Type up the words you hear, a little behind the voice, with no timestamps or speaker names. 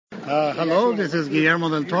Hello, this is Guillermo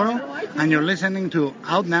del Toro, and you're listening to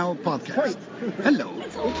Out Now Podcast. Hello.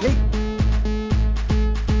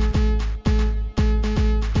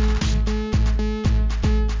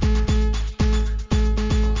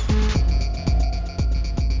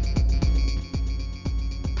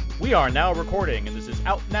 We are now recording, and this is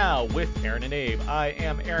Out Now with Aaron and Abe. I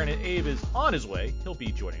am Aaron, and Abe is on his way. He'll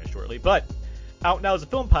be joining us shortly, but Out Now is a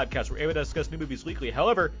film podcast where Abe and I discuss new movies weekly.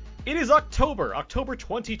 However, it is October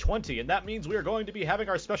 2020, and that means we are going to be having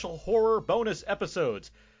our special horror bonus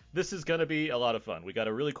episodes. This is going to be a lot of fun. We got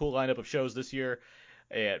a really cool lineup of shows this year,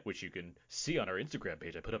 which you can see on our Instagram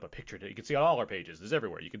page. I put up a picture. You can see on all our pages. It's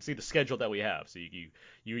everywhere. You can see the schedule that we have. So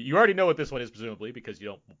you already know what this one is, presumably, because you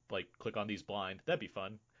don't click on these blind. That'd be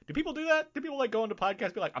fun. Do people do that? Do people go into podcasts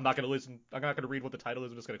and be like, I'm not going to listen. I'm not going to read what the title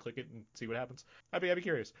is. I'm just going to click it and see what happens. I'd be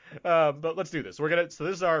curious. But let's do this. So this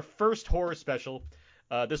is our first horror special.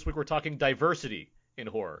 This week we're talking diversity in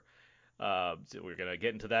horror. So we're going to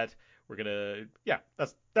get into that.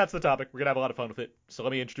 That's the topic. We're going to have a lot of fun with it. So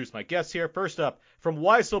let me introduce my guests here. First up, from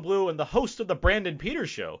Why So Blue and the host of the Brandon Peters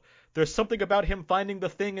Show. There's something about him finding the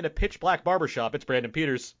thing in a pitch black barbershop. It's Brandon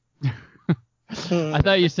Peters. I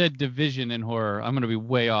thought you said division in horror. I'm going to be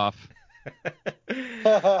way off.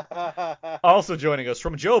 Also joining us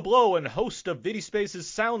from Joe Blow and host of Viddy Space's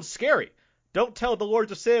Sounds Scary. Don't tell the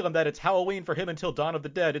Lords of Salem that it's Halloween for him until Dawn of the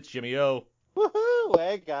Dead. It's Jimmy O. Woohoo!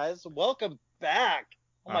 Hey guys, welcome back.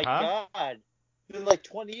 Oh my God. It's been like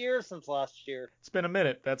 20 years since last year. It's been a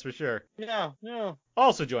minute, that's for sure. Yeah.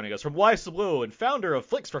 Also joining us from Why So Blue and founder of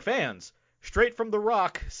Flicks for Fans. Straight from The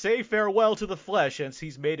Rock, say farewell to the flesh as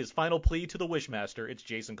he's made his final plea to the Wishmaster. It's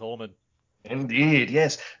Jason Coleman. Indeed,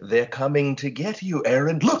 yes. They're coming to get you,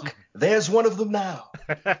 Aaron. Look, there's one of them now.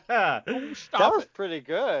 That was pretty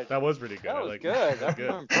good. That was pretty good. That was good.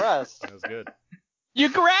 I'm impressed. That was good. You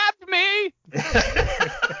grabbed me!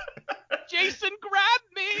 Jason grabbed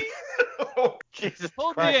me! Oh, Jesus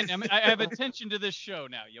Pulled Christ. me in. I have attention to this show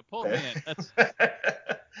now. You pulled me in. That's...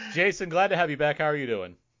 Jason, glad to have you back. How are you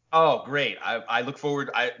doing? Oh, great. I look forward.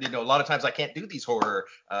 A lot of times I can't do these horror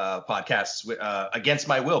podcasts against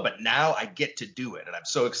my will, but now I get to do it, and I'm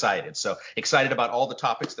so excited. So excited about all the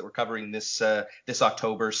topics that we're covering this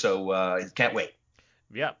October. So can't wait.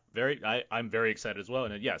 Yeah, I'm very excited as well.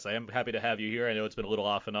 And yes, I am happy to have you here. I know it's been a little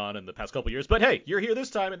off and on in the past couple of years, but hey, you're here this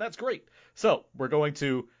time, and that's great. So we're going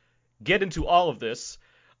to get into all of this,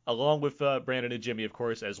 along with Brandon and Jimmy, of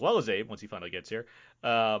course, as well as Abe once he finally gets here.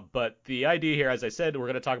 But the idea here, as I said, we're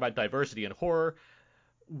going to talk about diversity in horror.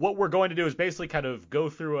 What we're going to do is basically kind of go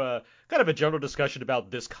through a general discussion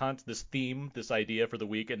about this theme, this idea for the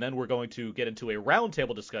week, and then we're going to get into a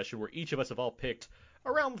roundtable discussion where each of us have all picked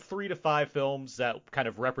around 3 to 5 films that kind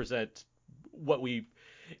of represent what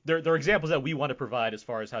they're examples that we want to provide as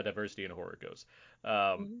far as how diversity in horror goes.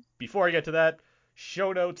 Before I get to that,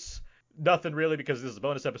 show notes. Nothing really, because this is a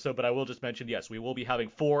bonus episode, but I will just mention, yes, we will be having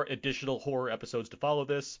 4 additional horror episodes to follow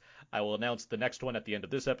this. I will announce the next one at the end of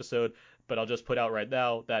this episode, but I'll just put out right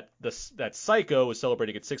now that Psycho is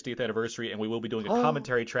celebrating its 60th anniversary, and we will be doing a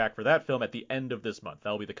commentary track for that film at the end of this month. That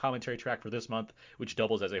will be the commentary track for this month, which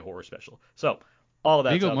doubles as a horror special. So, all of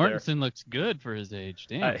that's Viggo out Mortensen looks good for his age.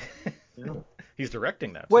 Damn. He's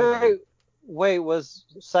directing that. Wait, was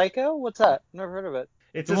Psycho? What's that? Never heard of it.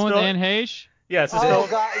 It's the one with Anne Heche? Yeah, it's God,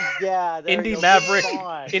 yeah.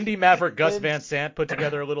 Indie Maverick Gus Van Sant put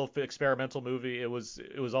together a little experimental movie. It was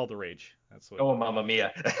all the rage. That's what. Oh, Mamma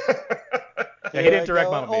Mia. Yeah, he didn't direct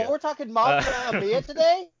Mamma Mia. Oh, we're talking Mamma Mia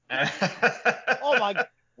today? Oh my.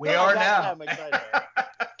 We are now. I'm excited.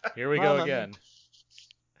 Here we go again.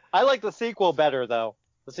 I like the sequel better though.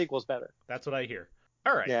 The sequel's better. That's what I hear.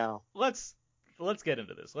 All right. Yeah. Let's get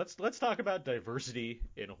into this. Let's talk about diversity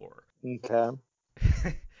in horror. Okay.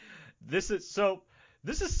 This is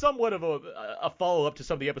somewhat of a follow-up to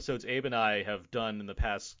some of the episodes Abe and I have done in the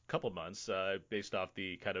past couple months, based off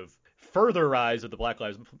the kind of further rise of the Black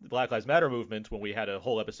Lives Matter movement, when we had a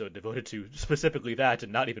whole episode devoted to specifically that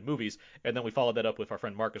and not even movies, and then we followed that up with our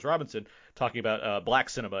friend Marcus Robinson talking about black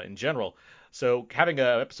cinema in general. So having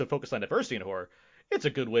an episode focused on diversity in horror, it's a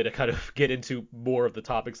good way to kind of get into more of the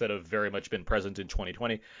topics that have very much been present in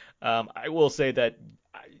 2020. I will say that,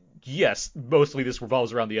 yes, mostly this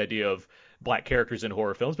revolves around the idea of black characters in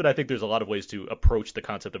horror films, but I think there's a lot of ways to approach the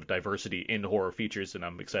concept of diversity in horror features, and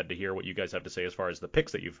I'm excited to hear what you guys have to say as far as the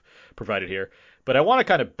picks that you've provided here. But I want to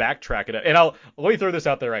kind of backtrack it, and let me throw this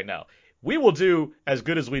out there right now. We will do as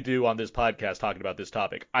good as we do on this podcast talking about this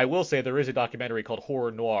topic. I will say there is a documentary called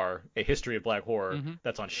Horror Noir, A History of Black Horror,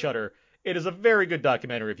 that's on Shudder. It is a very good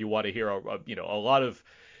documentary if you want to hear a lot of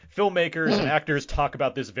filmmakers and actors talk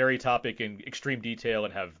about this very topic in extreme detail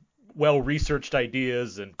and have well-researched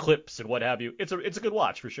ideas and clips and what have you. It's a good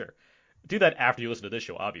watch for sure. Do that after you listen to this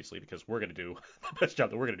show, obviously, because we're gonna do the best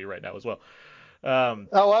job that we're gonna do right now as well. I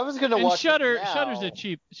was gonna watch Shudder. it now.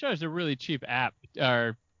 Shudder's a really cheap app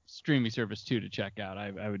or streaming service too to check out.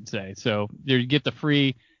 I would say so. You get the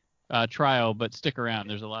free trial, but stick around.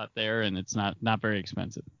 There's a lot there, and it's not very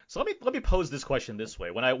expensive. So let me pose this question this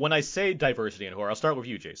way. When I say diversity in horror, I'll start with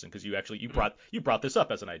you, Jason, because you brought this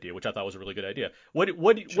up as an idea, which I thought was a really good idea.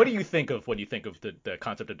 What do you think of when you think of the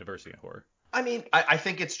concept of diversity in horror? I mean, I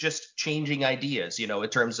think it's just changing ideas, in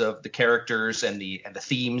terms of the characters and the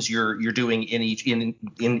themes you're doing in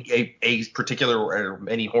a particular or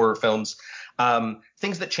many horror films.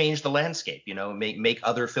 Things that change the landscape, make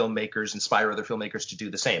other filmmakers, inspire other filmmakers to do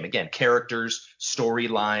the same. Again, characters,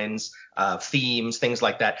 storylines, themes, things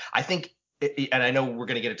like that. I think, and I know we're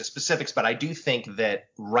going to get into specifics, but I do think that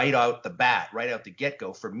right out the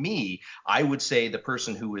get-go, for me, I would say the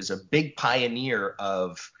person who is a big pioneer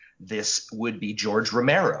of this would be George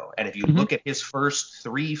Romero. And if you look at his first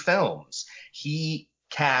 3 films, he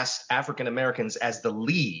cast African Americans as the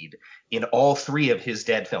lead in all 3 of his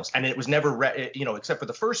Dead films, and it was never, except for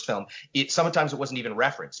the first film, sometimes it wasn't even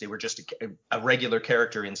referenced. They were just a regular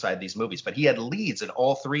character inside these movies. But he had leads in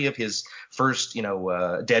all 3 of his first,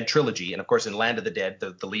 Dead trilogy, and of course in Land of the Dead,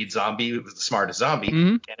 the lead zombie was the smartest zombie,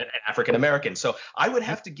 and an African American. So I would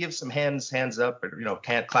have to give some hands up, or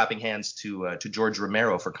clapping hands to George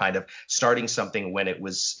Romero for kind of starting something when it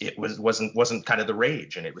wasn't kind of the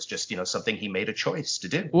rage, and it was just something he made a choice to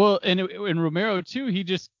do. Well, and in Romero too, he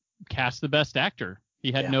just cast the best actor.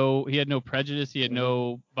 He had no prejudice. He had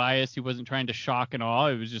no bias. He wasn't trying to shock and awe.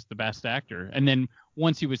 It was just the best actor. And then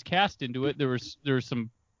once he was cast into it, there was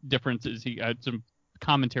some differences. He had some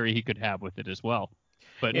commentary he could have with it as well.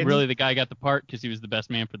 But really, the guy got the part because he was the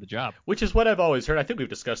best man for the job. Which is what I've always heard. I think we've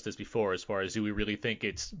discussed this before as far as do we really think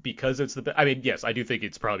it's because it's the best. I mean, yes, I do think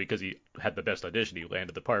it's probably because he had the best audition. He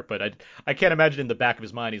landed the part. But I can't imagine in the back of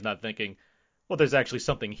his mind he's not thinking, well, there's actually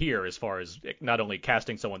something here as far as not only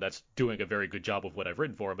casting someone that's doing a very good job of what I've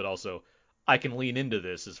written for him, but also I can lean into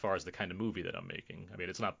this as far as the kind of movie that I'm making. I mean,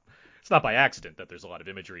 it's not by accident that there's a lot of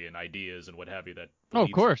imagery and ideas and what have you that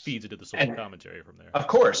feeds into the social commentary from there. Of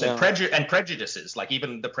course, and prejudices, like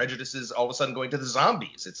even the prejudices all of a sudden going to the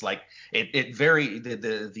zombies. It's like the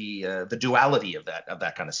duality of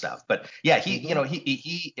that kind of stuff. But yeah, he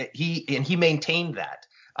maintained that.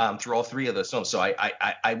 Through all 3 of those films. So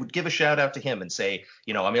I would give a shout out to him and say,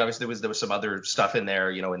 I mean, obviously there was some other stuff in there,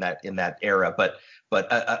 in that era, but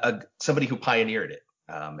somebody who pioneered it,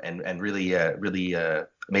 and really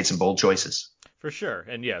made some bold choices. For sure.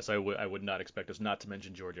 And yes, I would not expect us not to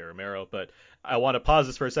mention George A. Romero, but I want to pause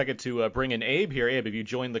this for a second to bring in Abe here. Abe, have you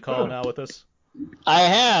joined the call now with us? I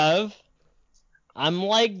have. I'm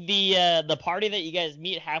like the party that you guys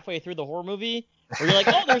meet halfway through the horror movie, where you're like,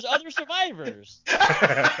 oh, there's other survivors.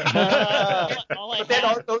 I don't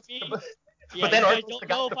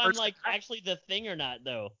know if I'm like actually the Thing or not,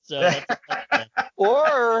 though. So that's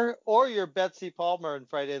or you're Betsy Palmer in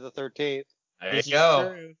Friday the 13th. There you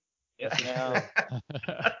go. Yeah.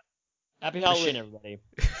 Happy Halloween, everybody.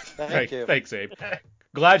 Thank you. Thanks, Abe.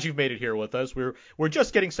 Glad you've made it here with us. We're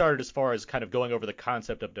just getting started as far as kind of going over the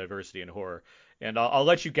concept of diversity in horror. And I'll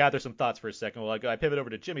let you gather some thoughts for a second while I pivot over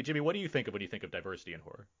to Jimmy. Jimmy, what do you think of when you think of diversity in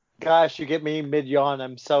horror? Gosh, you get me mid-yawn.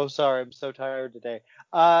 I'm so sorry. I'm so tired today.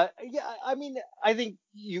 I mean, I think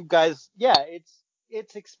you guys,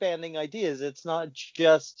 it's expanding ideas. It's not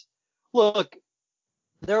just, look,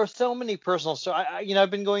 there are so many personal stories.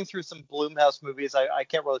 I've been going through some Blumhouse movies I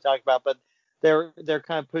can't really talk about, but they're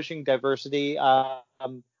kind of pushing diversity,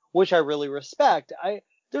 which I really respect.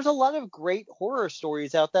 There's a lot of great horror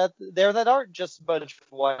stories out there that aren't just a bunch of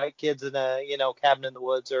white kids in a cabin in the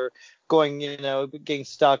woods or getting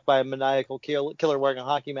stalked by a maniacal killer wearing a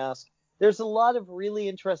hockey mask. There's a lot of really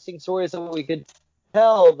interesting stories that we could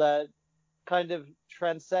tell that kind of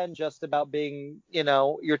transcend just about being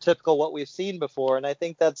your typical what we've seen before. And I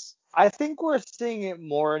think we're seeing it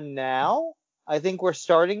more now. I think we're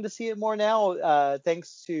starting to see it more now,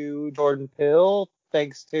 thanks to Jordan Peele,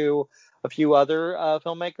 thanks to a few other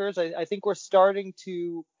filmmakers. I think we're starting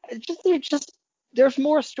to there's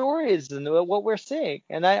more stories than what we're seeing,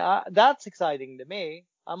 and that's exciting to me.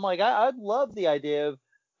 I'm like, I'd love the idea of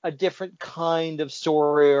a different kind of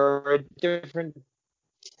story or a different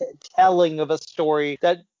telling of a story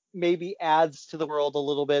that maybe adds to the world a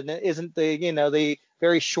little bit and it isn't the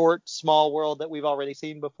very short, small world that we've already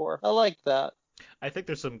seen before. I like that. I think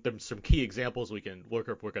there's some key examples we're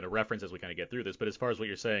going to reference as we kind of get through this. But as far as what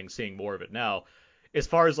you're saying, seeing more of it now, as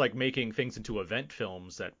far as like making things into event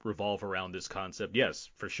films that revolve around this concept, yes,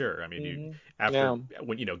 for sure. I mean,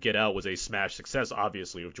 when Get Out was a smash success,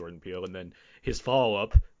 obviously, with Jordan Peele, and then his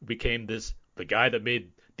follow-up became the guy that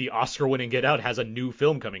made the Oscar-winning Get Out has a new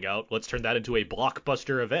film coming out. Let's turn that into a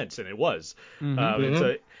blockbuster event, and it was.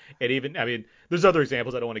 And even, I mean, there's other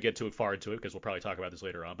examples. I don't want to get too far into it because we'll probably talk about this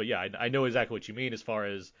later on. But yeah, I know exactly what you mean as far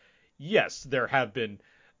as, yes,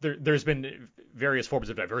 there's been various forms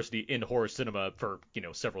of diversity in horror cinema for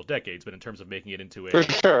several decades, but in terms of making it into for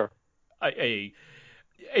sure a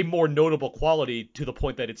more notable quality to the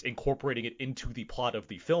point that it's incorporating it into the plot of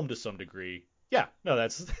the film to some degree. Yeah, no,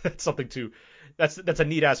 that's something that's a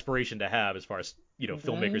neat aspiration to have as far as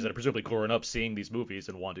filmmakers that are presumably growing up seeing these movies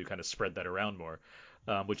and want to kind of spread that around more,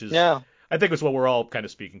 which is I think it's what we're all kind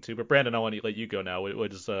of speaking to. But Brandon, I want to let you go now.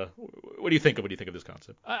 What do you think of this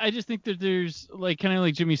concept? I just think that there's kind of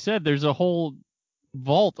like Jimmy said, there's a whole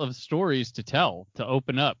vault of stories to tell, to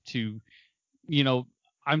open up to,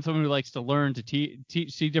 I'm someone who likes to learn, to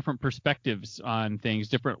see different perspectives on things,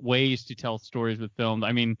 different ways to tell stories with film.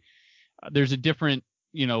 I mean, there's a different,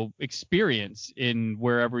 experience in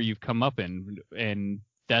wherever you've come up in, and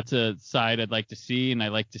that's a side I'd like to see, and I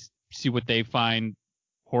like to see what they find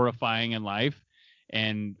horrifying in life,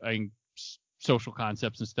 and social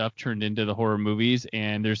concepts and stuff turned into the horror movies.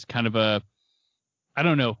 And there's kind of I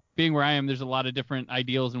don't know, being where I am, there's a lot of different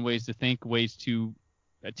ideals and ways to think, ways to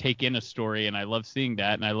take in a story, and I love seeing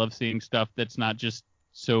that, and I love seeing stuff that's not just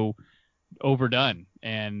so overdone.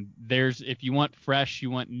 And if you want fresh, you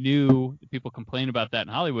want new, people complain about that in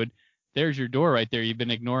Hollywood, there's your door right there. You've been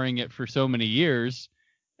ignoring it for so many years,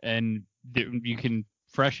 and you can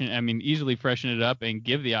easily freshen it up and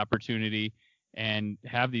give the opportunity and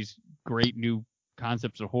have these great new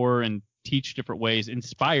concepts of horror and teach different ways,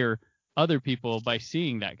 inspire other people by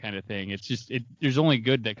seeing that kind of thing. It's just, there's only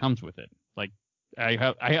good that comes with it. Like, I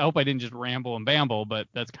hope I didn't just ramble and bamble, but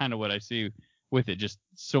that's kind of what I see with it. Just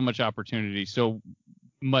so much opportunity, so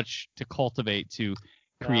much to cultivate, to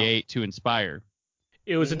create, to inspire.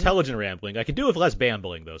 It was intelligent rambling. I could do with less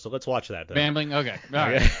bambling, though, so let's watch that. Bambling? Okay. All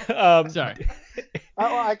right. Sorry.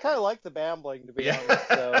 I kind of like the bambling, to be honest.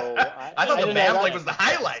 So I thought the bambling was the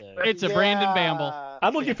highlight. It's a Brandon Bamble.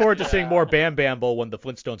 I'm looking forward to seeing more Bam Bamble when the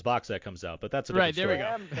Flintstones box set comes out, but that's a different story.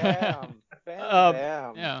 There we go.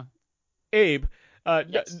 Bam. Yeah. Abe,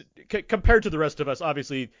 Yes. Compared to the rest of us,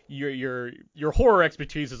 obviously your horror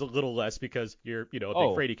expertise is a little less because you're a big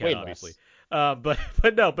fraidy cat, obviously.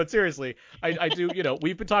 But seriously, I do.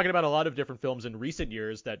 We've been talking about a lot of different films in recent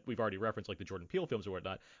years that we've already referenced, like the Jordan Peele films or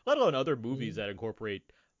whatnot, let alone other movies that incorporate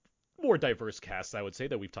more diverse casts, I would say,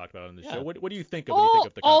 that we've talked about on the show. What do you think of when you think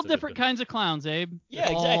of the all different kinds of clowns, Abe? Yeah,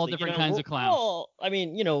 exactly. All different kinds of clowns. Well, I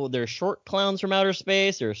mean, there's short clowns from outer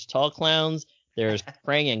space. There's tall clowns. There's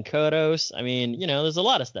Krang and Kodos. I mean, there's a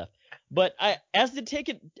lot of stuff. But as the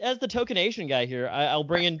tokenation guy here, I'll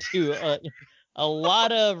bring into a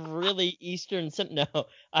lot of really Eastern. No,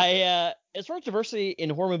 as far as diversity in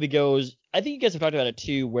horror movie goes, I think you guys have talked about it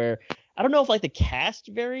too. Where I don't know if the cast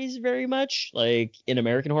varies very much. Like in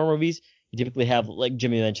American horror movies, you typically have, like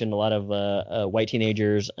Jimmy mentioned, a lot of white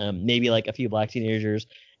teenagers, maybe like a few black teenagers,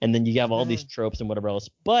 and then you have all these tropes and whatever else.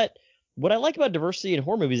 But what I like about diversity in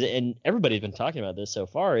horror movies, and everybody's been talking about this so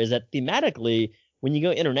far, is that thematically, when you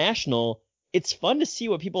go international, it's fun to see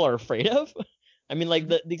what people are afraid of. I mean, like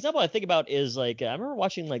the example I think about is I remember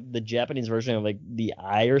watching the Japanese version of The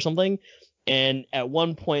Eye or something, and at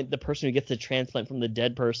one point the person who gets the transplant from the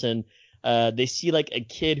dead person, they see a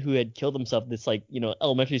kid who had killed himself. This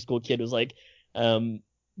elementary school kid was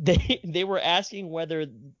they were asking whether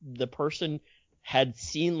the person had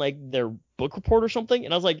seen their book report or something,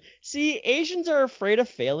 and I was like, see, Asians are afraid of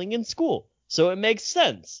failing in school, so it makes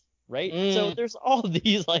sense, right? So there's all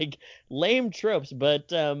these lame tropes,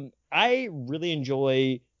 but I really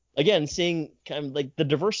enjoy, again, seeing kind of the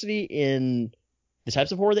diversity in the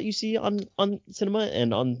types of horror that you see on cinema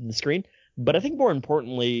and on the screen. But I think more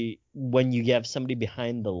importantly, when you have somebody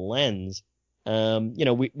behind the lens,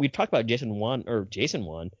 we talked about Jason Wan.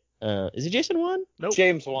 Is it Jason Wan? Nope.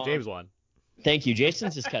 James Wan. James Wan. Thank you.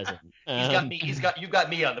 Jason's his cousin. You've got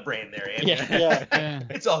me on the brain there, Andy. Yeah.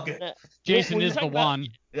 It's all good. Jason is the Wan.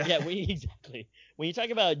 Yeah, exactly. When you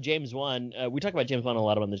talk about James Wan, we talk about James Wan a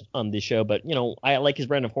lot on this show, but I like his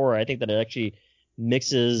brand of horror. I think that it actually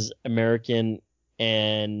mixes American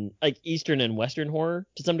and Eastern and Western horror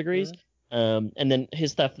to some degrees. And then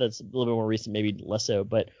his stuff that's a little bit more recent, maybe less so.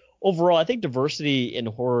 But overall, I think diversity in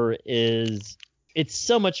horror it's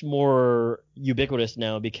so much more ubiquitous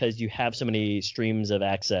now because you have so many streams of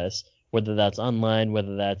access, whether that's online,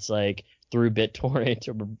 whether that's through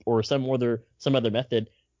BitTorrent or some other method.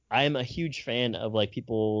 I'm a huge fan of like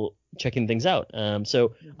people checking things out.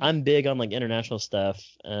 So I'm big on like international stuff.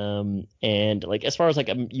 And like as far as like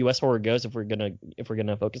U.S. horror goes, if we're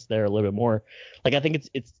gonna focus there a little bit more, like I think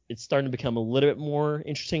it's starting to become a little bit more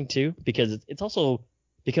interesting too, because it's also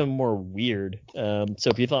becoming more weird. So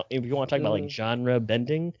if you want to talk about like genre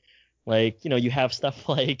bending, like you have stuff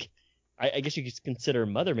like I guess you could consider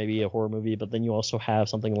Mother maybe a horror movie, but then you also have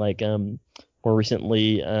something like more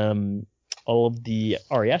recently all of the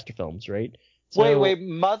Ari Aster films, right? So, wait,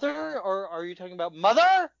 Mother, or are you talking about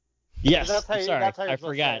Mother? Yes. That's how I forgot. I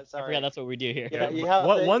forgot that's what we do here.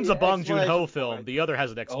 Yeah, one's a Bong Joon-ho film. The other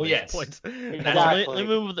has an exclamation point. Exactly.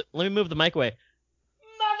 Let me move the mic away.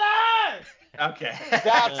 Mother. Okay.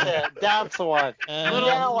 That's it. That's the one. A little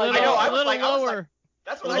lower.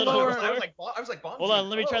 That's what I was like, Bong Hold on,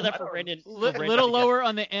 let me try that for Brandon. Little lower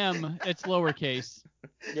on the M. It's lowercase.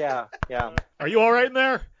 Yeah. Are you all right in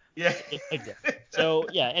there? Yeah. Exactly. So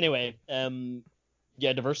anyway,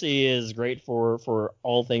 diversity is great for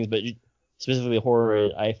all things, but specifically horror,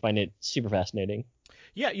 I find it super fascinating.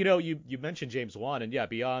 Yeah, you mentioned James Wan, and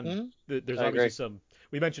beyond, there's obviously some.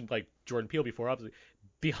 We mentioned like Jordan Peele before, obviously.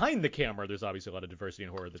 Behind the camera, there's obviously a lot of diversity in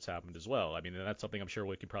horror that's happened as well. I mean, and that's something I'm sure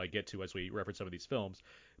we could probably get to as we reference some of these films.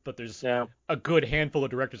 But there's a good handful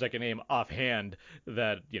of directors I can name offhand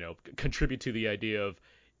that contribute to the idea of,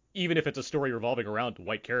 even if it's a story revolving around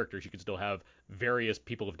white characters, you can still have various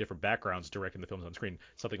people of different backgrounds directing the films on screen.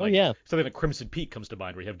 Something like Crimson Peak comes to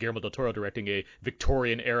mind, where you have Guillermo del Toro directing a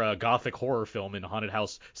Victorian-era gothic horror film in a haunted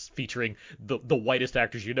house featuring the whitest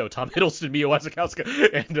actors Tom Hiddleston, Mia Wasikowska,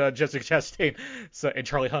 and Jessica Chastain, and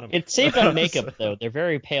Charlie Hunnam. It's saved on makeup, though. They're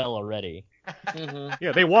very pale already.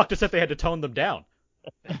 Yeah, they walked as if they had to tone them down.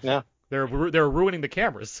 Yeah. They're ruining the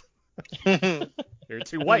cameras. They're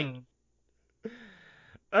too white.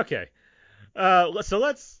 Okay, so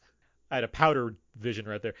let's. I had a powder vision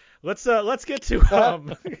right there. Let's get to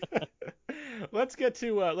let's get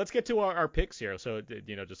to our picks here. So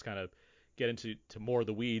just kind of get into more of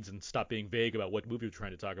the weeds and stop being vague about what movie we're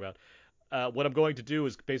trying to talk about. What I'm going to do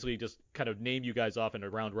is basically just kind of name you guys off in a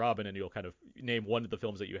round robin, and you'll kind of name one of the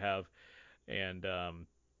films that you have, and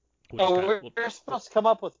we're supposed to come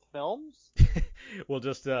up with films? We'll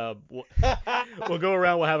just we'll go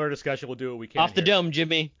around. We'll have our discussion. We'll do what we can. Off the dome,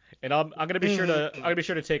 Jimmy. And I'm gonna be sure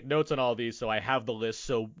to take notes on all these, so I have the list.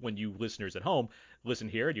 So when you listeners at home listen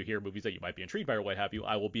here and you hear movies that you might be intrigued by or what have you,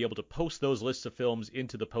 I will be able to post those lists of films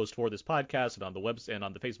into the post for this podcast and on the website and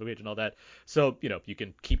on the Facebook page and all that. So you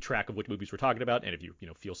can keep track of which movies we're talking about, and if you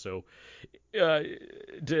feel so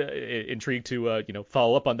intrigued to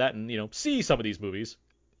follow up on that and see some of these movies,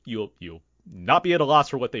 you'll not be at a loss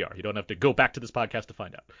for what they are. You don't have to go back to this podcast to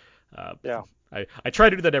find out. I try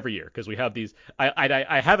to do that every year because we have these.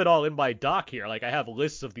 I have it all in my doc here. Like I have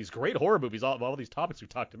lists of these great horror movies, all these topics we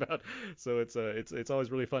talked about. So it's always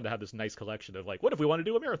really fun to have this nice collection of like, what if we want to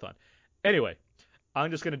do a marathon? Anyway, I'm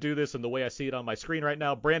just gonna do this in the way I see it on my screen right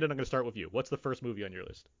now. Brandon, I'm gonna start with you. What's the first movie on your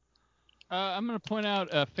list? I'm gonna point out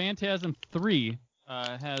Phantasm 3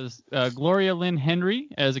 has Gloria Lynn Henry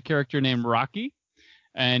as a character named Rocky.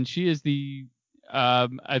 And she is the,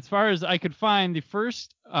 as far as I could find, the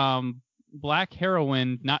first black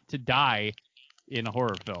heroine not to die in a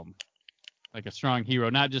horror film. Like a strong hero,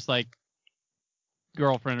 not just like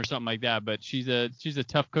Girlfriend or something like that, but she's a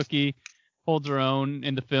tough cookie, holds her own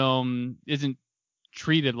in the film, isn't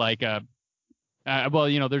treated like a,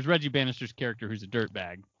 there's Reggie Bannister's character who's a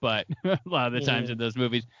dirtbag, but a lot of the times in those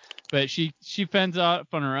movies. But she fends off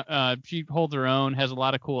on her, she holds her own, has a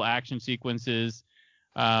lot of cool action sequences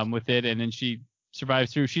with it, and then she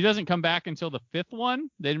survives through. She doesn't come back until the fifth one.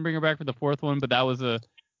 They didn't bring her back for the fourth one, but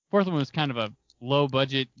fourth one was kind of a low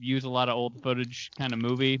budget, use a lot of old footage kind of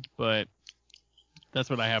movie. But that's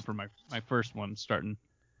what I have for my first one starting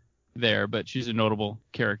there. But she's a notable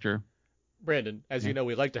character. Brandon, as you know,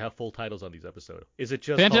 we like to have full titles on these episodes. Is it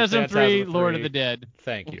just Phantasm 3, Lord of the Dead?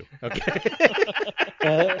 Thank you. Okay.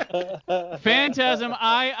 Phantasm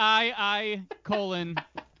I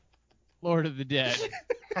Lord of the Dead.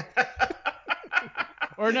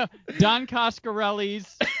 Or no, Don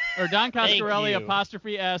Coscarelli's, or Don Coscarelli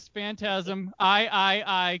apostrophe S, Phantasm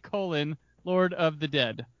I Lord of the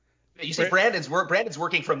Dead. You see, Brandon's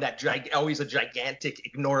working from that always a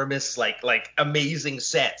gigantic, enormous, like amazing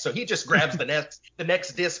set. So he just grabs the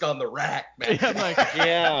next disc on the rack,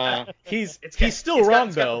 man. He's still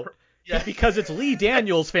wrong though, because it's Lee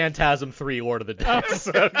Daniels' Phantasm 3, Lord of the Dead.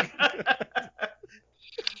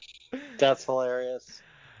 That's hilarious.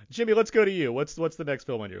 Jimmy, let's go to you. What's the next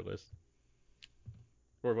film on your list?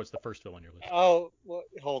 Or what's the first film on your list? Oh,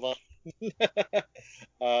 hold on.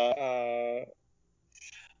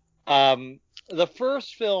 The the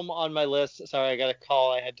first film on my list. Sorry, I got a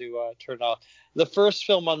call. I had to turn it off. The first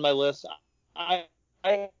film on my list. I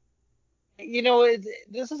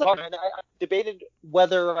this is hard. I debated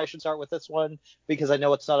whether I should start with this one because I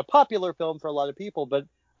know it's not a popular film for a lot of people, but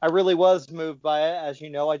I really was moved by it. As you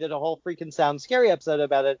know, I did a whole freaking Sound Scary episode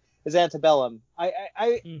about it. Is Antebellum.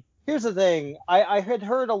 Here's the thing. I had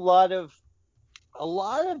heard a lot of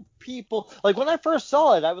people, like when I first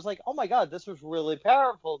saw it, I was like, oh my god, this was really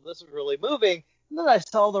powerful. This was really moving. And then I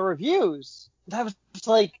saw the reviews, and I was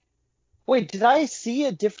like, wait, did I see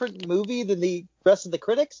a different movie than the rest of the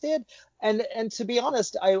critics did? And to be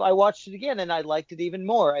honest, I watched it again and I liked it even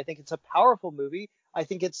more. I think it's a powerful movie. I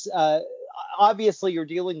think it's obviously you're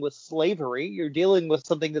dealing with slavery. You're dealing with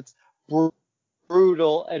something that's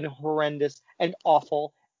brutal and horrendous and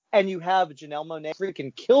awful. And you have Janelle Monáe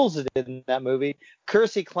freaking kills it in that movie.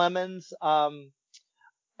 Kiersey Clemons.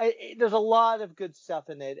 There's a lot of good stuff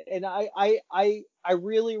in it, and I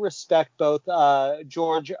really respect both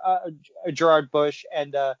Gerard Bush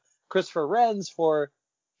and Christopher Renz for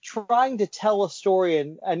trying to tell a story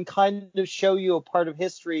and kind of show you a part of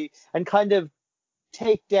history and kind of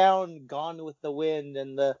take down Gone with the Wind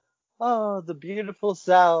and the beautiful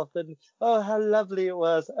South and how lovely it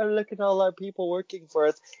was. Oh, look at all our people working for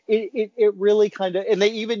us. It really kind of, and they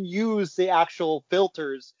even use the actual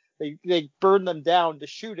filters. They burn them down to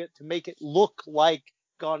shoot it to make it look like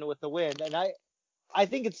Gone with the Wind. And I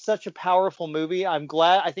think it's such a powerful movie. I'm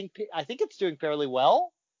glad. I think it's doing fairly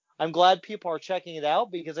well. I'm glad people are checking it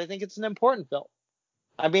out because I think it's an important film.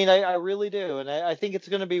 I mean, I really do. And I think it's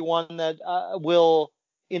going to be one that will,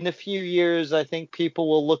 in a few years, I think people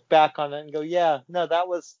will look back on it and go, yeah, no,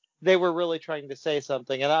 they were really trying to say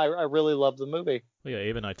something. And I really love the movie. Well, yeah,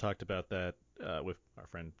 Abe and I talked about that with our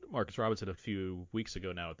friend Marcus Robinson a few weeks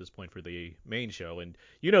ago now at this point for the main show. And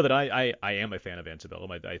you know that I am a fan of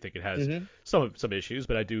Antebellum. I think it has some issues,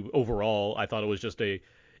 but I do overall, I thought it was just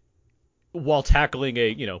while tackling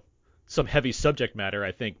some heavy subject matter,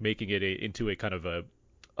 I think making it into a kind of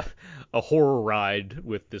a horror ride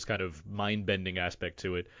with this kind of mind-bending aspect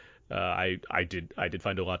to it. I did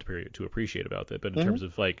find a lot to appreciate about that. But in terms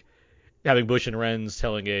of like having Bush and Renz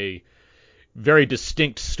telling a very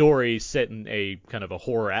distinct story set in a kind of a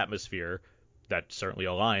horror atmosphere, that certainly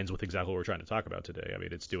aligns with exactly what we're trying to talk about today. I mean,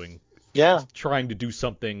 it's trying to do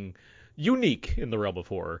something unique in the realm of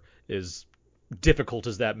horror, as difficult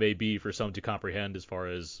as that may be for some to comprehend as far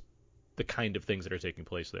as the kind of things that are taking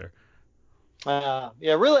place there. Yeah,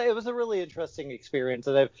 really, it was a really interesting experience,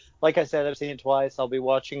 and like I said, I've seen it twice. I'll be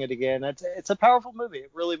watching it again. It's a powerful movie.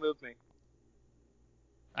 It really moved me.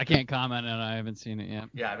 I can't comment on it. I haven't seen it yet.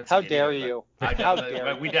 Yeah, I haven't How seen it dare either, you? How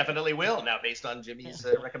dare we definitely will now, based on Jimmy's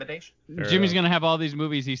recommendation. Jimmy's gonna have all these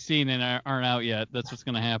movies he's seen and aren't out yet. That's what's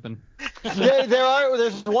gonna happen.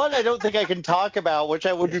 There's one I don't think I can talk about, which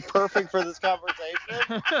I would be perfect for this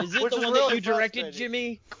conversation. Is it the one that you directed,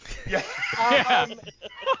 Jimmy? Yeah.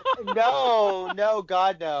 No,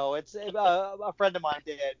 God, no. It's a friend of mine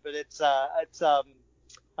did, but it's a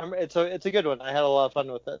good one. I had a lot of fun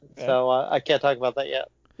with it, so I can't talk about that yet.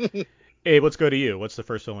 Abe, let's go to you. What's the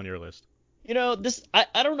first film on your list? This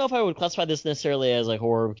I don't know if I would classify this necessarily as like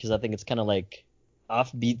horror because I think it's kind of like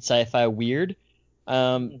offbeat sci-fi weird.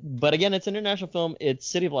 But again, it's an international film. It's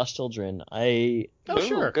City of Lost Children.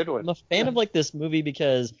 Sure, good one. I'm a fan of like this movie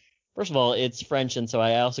because first of all, it's French, and so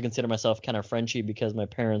I also consider myself kind of Frenchy because my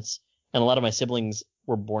parents and a lot of my siblings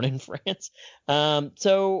were born in France.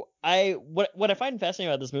 So what I find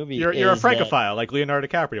fascinating about this movie you're a Francophile, like Leonardo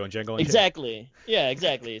DiCaprio and Django Unchained. Exactly. Yeah,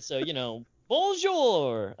 exactly. So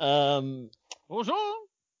bonjour. Bonjour.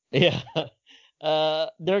 Yeah.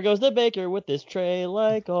 There goes the baker with this tray,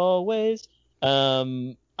 like always.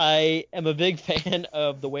 I am a big fan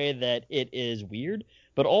of the way that it is weird,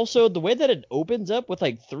 but also the way that it opens up with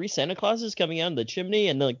like 3 Santa Clauses coming out of the chimney,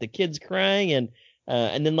 and then like the kids crying,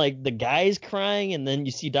 and then like the guys crying, and then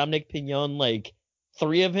you see Dominic Pignon, like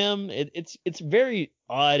 3 of him. It's very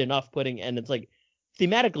odd and off-putting, and it's like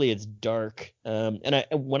thematically it's dark. And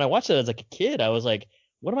when I watched it as like a kid, I was like,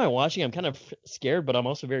 what am I watching? I'm kind of scared, but I'm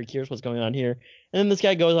also very curious what's going on here. And then this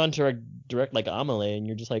guy goes on to direct like Amelie, and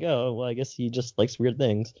you're just like, oh, well, I guess he just likes weird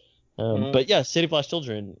things. But yeah, City of Lost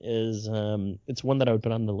Children is it's one that I would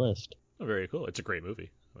put on the list. Oh, very cool. It's a great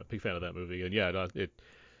movie. I'm a big fan of that movie. And yeah,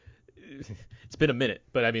 it's been a minute,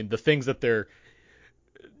 but I mean, the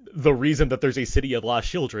reason that there's a City of Lost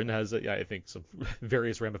Children has, I think, some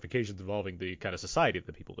various ramifications involving the kind of society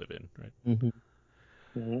that people live in,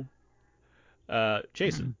 right?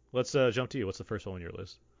 Jason, let's jump to you. What's the first one on your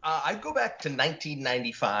list? I'd go back to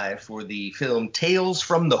 1995 for the film Tales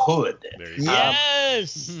from the Hood. There you go.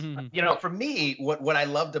 Yes. For me, what I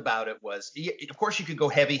loved about it was, of course, you could go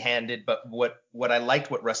heavy-handed, but what I liked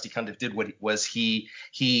what Rusty Cundiff did was he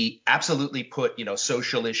absolutely put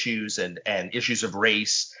social issues and issues of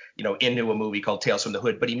race into a movie called Tales from the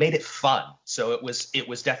Hood, but he made it fun. So it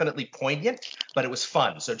was definitely poignant, but it was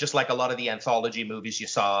fun. So just like a lot of the anthology movies you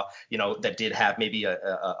saw, that did have maybe a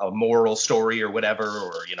moral story or whatever,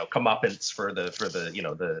 or comeuppance for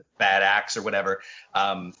the bad acts or whatever,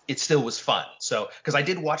 it still was fun. So because I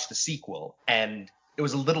did watch the sequel, and it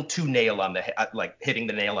was a little too hitting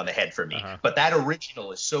the nail on the head for me. Uh-huh. But that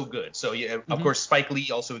original is so good. So of course, Spike Lee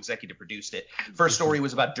also executive produced it. First story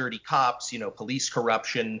was about dirty cops, police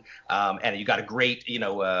corruption, and you got a great,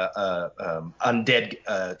 undead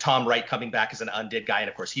Tom Wright coming back as an undead guy, and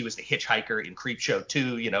of course he was the hitchhiker in Creepshow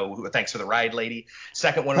 2. Thanks for the ride, lady.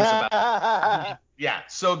 Second one was about. Yeah,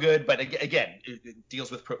 so good. But again, it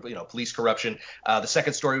deals with police corruption. The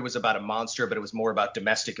second story was about a monster, but it was more about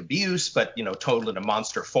domestic abuse, but total in a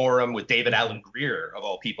monster forum, with David Alan Grier of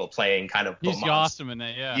all people playing kind of. He's awesome in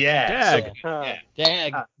that, yeah. Yeah. Dag.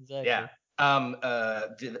 Dag. Exactly. Yeah.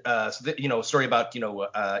 Story about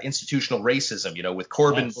institutional racism, with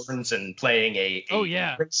Corbin Burns and playing a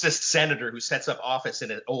racist senator who sets up office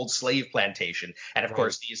in an old slave plantation, and of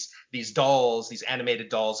course these dolls, these animated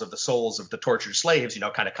dolls of the souls of the tortured slaves,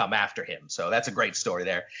 kind of come after him. So that's a great story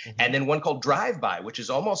there. And then one called Drive By, which is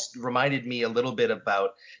almost reminded me a little bit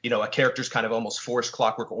about a character's kind of almost forced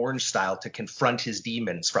Clockwork Orange style to confront his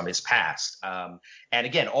demons from his past. And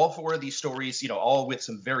again, all four of these stories, all with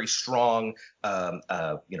some very strong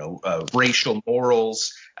racial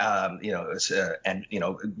morals, and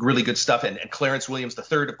really good stuff. And Clarence Williams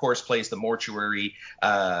III, of course, plays the mortuary,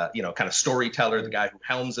 kind of storyteller, the guy who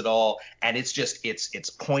helms it all. And it's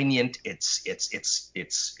poignant,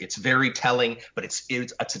 it's very telling, but it's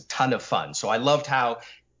a ton of fun. So I loved how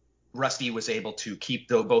Rusty was able to keep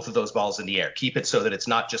both of those balls in the air, keep it so that it's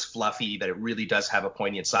not just fluffy, that it really does have a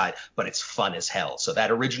poignant side, but it's fun as hell. So that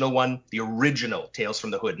original one, the original Tales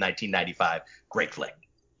from the Hood, 1995, great flick.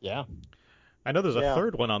 Yeah. I know there's a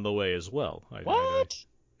third one on the way as well. What?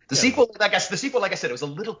 The sequel, like I said, it was a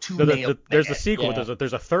little too nailed. There's the sequel. Yeah.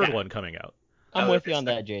 There's a third one coming out. I'm with you on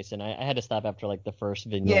that, Jason. I had to stop after the first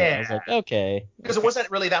vignette. Yeah. I was like, okay. Because it wasn't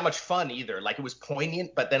really that much fun either. Like, it was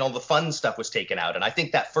poignant, but then all the fun stuff was taken out. And I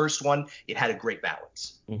think that first one, it had a great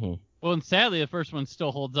balance. Mm-hmm. Well, and sadly, the first one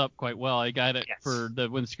still holds up quite well. I got it for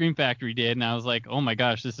when Scream Factory did, and I was like, oh my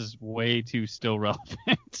gosh, this is way too still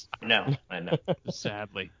relevant. No, I know.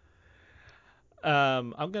 Sadly.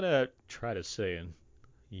 I'm gonna try to say in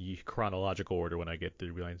chronological order when I get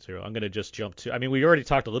to Reliant Zero. I'm gonna just jump to. I mean, we already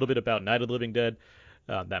talked a little bit about Night of the Living Dead.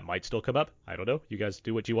 That might still come up. I don't know. You guys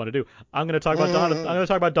do what you want to do. I'm gonna talk about Dawn. I'm gonna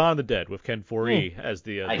talk about Dawn of the Dead with Ken Foree as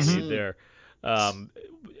the lead there.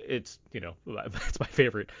 It's it's my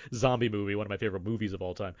favorite zombie movie, one of my favorite movies of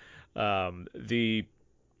all time. The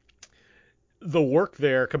work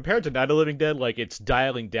there compared to Night of the Living Dead, it's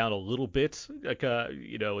dialing down a little bit,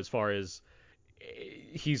 as far as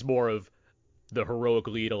he's more of the heroic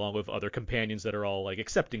lead along with other companions that are all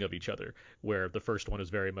accepting of each other, where the first one is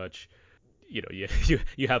very much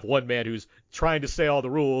you have one man who's trying to say all the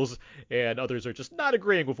rules and others are just not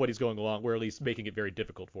agreeing with what he's going along, or at least making it very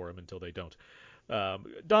difficult for him until they don't.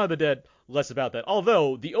 Dawn of the Dead, less about that.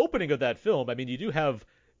 Although the opening of that film, I mean, you do have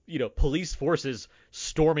police forces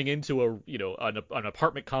storming into an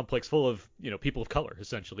apartment complex full of people of color,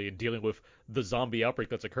 essentially, and dealing with the zombie outbreak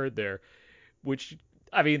that's occurred there, which,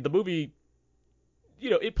 I mean, the movie,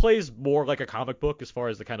 it plays more like a comic book as far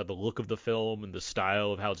as the kind of the look of the film and the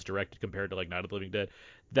style of how it's directed compared to Night of the Living Dead.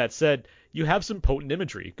 That said, you have some potent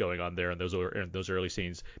imagery going on there in those early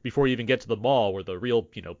scenes before you even get to the mall, where the real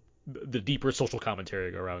the deeper social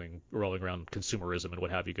commentary rolling around consumerism and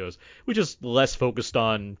what have you goes, which is less focused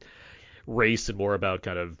on race and more about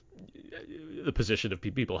kind of the position of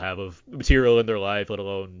people have of material in their life, let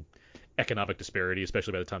alone economic disparity,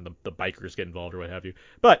 especially by the time the bikers get involved or what have you.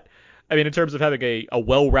 But I mean, in terms of having a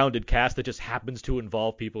well-rounded cast that just happens to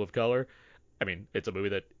involve people of color, I mean, it's a movie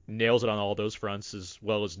that nails it on all those fronts, as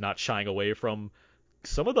well as not shying away from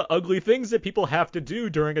some of the ugly things that people have to do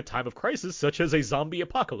during a time of crisis, such as a zombie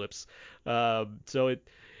apocalypse. I mean,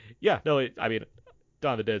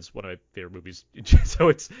 Dawn of the Dead's one of my favorite movies,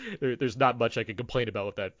 so there's not much I can complain about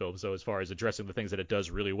with that film. So as far as addressing the things that it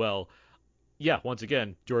does really well, once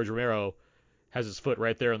again, George Romero has his foot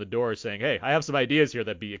right there on the door saying, hey, I have some ideas here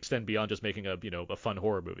that extend beyond just making a fun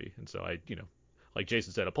horror movie. And so like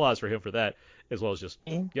Jason said, applause for him for that, as well as just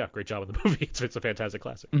great job in the movie. It's a fantastic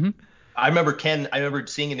classic. Mm-hmm. I remember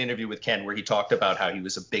seeing an interview with Ken where he talked about how he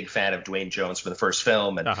was a big fan of Dwayne Jones for the first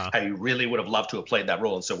film and how he really would have loved to have played that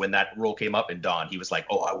role. And so when that role came up in Dawn, he was like,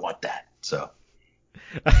 oh, I want that. So.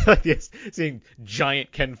 Yes, seeing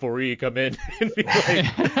giant Ken Foree come in and be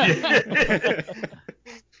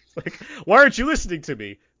like, why aren't you listening to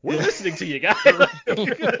me? We're listening to you guys.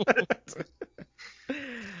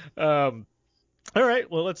 All right,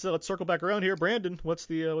 well let's circle back around here. Brandon, what's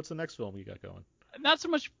the next film you got going? Not so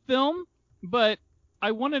much film, but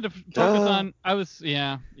I wanted to focus on.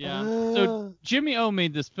 So Jimmy O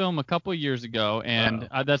made this film a couple years ago, and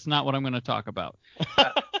that's not what I'm going to talk about.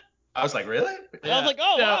 I was like, really? I was like,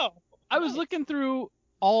 oh wow. I was looking through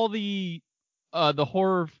all the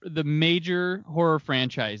major horror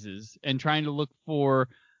franchises and trying to look for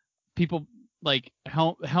people like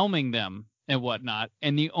helming them and whatnot.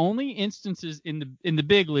 And the only instances in the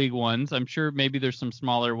big league ones, I'm sure maybe there's some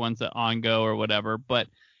smaller ones that go or whatever, but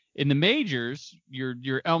in the majors,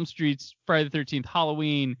 your Elm Streets, Friday the 13th,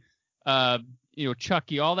 Halloween,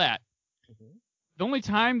 Chucky, all that. Mm-hmm. The only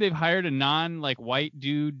time they've hired a white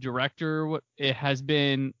dude director, it has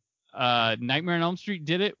been Nightmare on Elm Street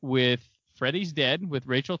did it with Freddy's Dead with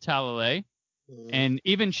Rachel Talalay, and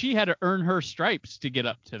even she had to earn her stripes to get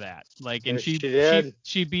up to that.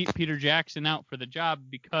 She beat Peter Jackson out for the job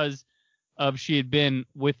because she had been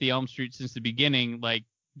with the Elm Street since the beginning, like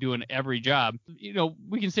doing every job.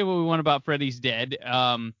 We can say what we want about Freddy's Dead.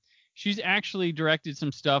 She's actually directed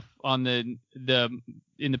some stuff on in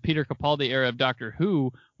the Peter Capaldi era of Doctor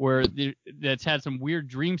Who, where that's had some weird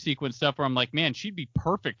dream sequence stuff where I'm like, man, she'd be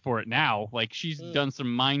perfect for it now. Like she's done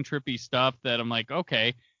some mind trippy stuff that I'm like,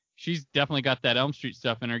 okay, she's definitely got that Elm Street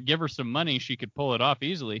stuff in her. Give her some money, she could pull it off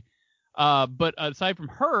easily. But aside from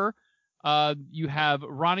her, you have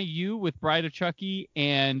Ronnie Yu with Bride of Chucky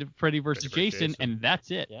and Freddy vs. Jason, and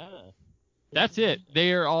that's it. Yeah. That's it.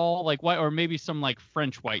 They are all like white, or maybe some like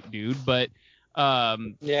French white dude, but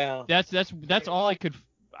that's all I could.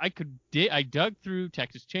 I dug through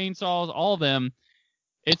Texas Chainsaws, all of them.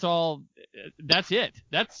 It's all. That's it.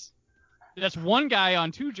 That's one guy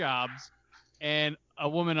on two jobs, and a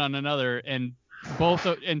woman on another, and both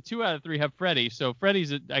and 2 out of 3 have Freddy. So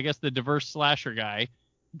Freddy's, I guess, the diverse slasher guy,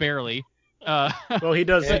 barely. Well, he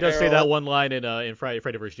does say that one line in Freddy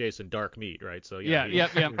vs. Jason, dark meat, right? So yeah.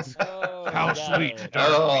 How sweet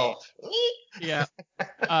dark meat. Yeah.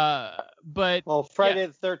 But Friday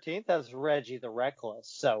the 13th has Reggie the Reckless.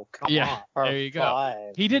 So come on. There you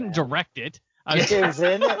go. He didn't direct it. He was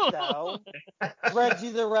in it though. Reggie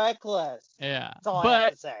the Reckless. Yeah. That's all I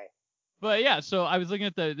have to say. But yeah, so I was looking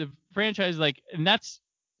at the franchise, and that's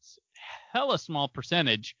hella small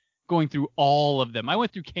percentage going through all of them. I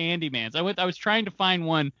went through Candymans. I was trying to find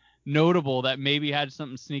one notable that maybe had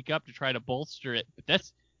something sneak up to try to bolster it, but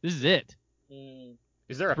this is it.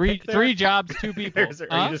 Is there a pick there? 3 jobs, 2 people.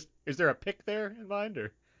 Is there a pick there in mind,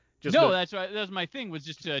 or just no? That's my thing. Was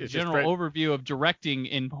just a general overview of directing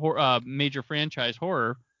in major franchise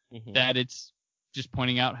horror. Mm-hmm. That it's just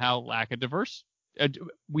pointing out how lack of diverse.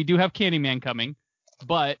 We do have Candyman coming,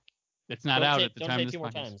 but it's not out at the time of this podcast.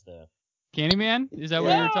 Don't say 2 more times though. Candyman? Is that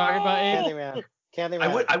what you were talking about, Abe?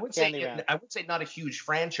 Candyman. I would say not a huge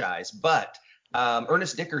franchise, but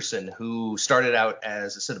Ernest Dickerson, who started out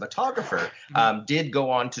as a cinematographer, did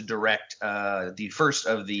go on to direct the first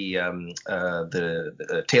of the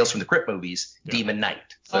Tales from the Crypt movies, Demon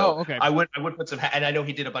Knight. So okay. I would put some, and I know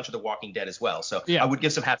he did a bunch of The Walking Dead as well. So I would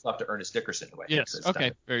give some hats off to Ernest Dickerson. Yes.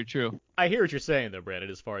 Okay. Very true. I hear what you're saying though, Brandon.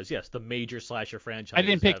 As far as the major slasher franchise. I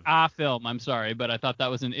didn't pick a film. I'm sorry, but I thought that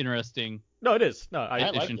was an interesting. No, it is. No, I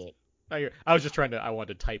liked it. I was just I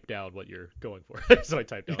wanted to type down what you're going for. So I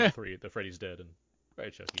typed down 3, the Freddy's Dead and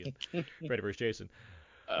Friday Chucky and Freddy vs. Jason.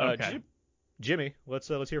 Okay. Jimmy, let's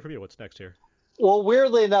hear from you. What's next here? Well,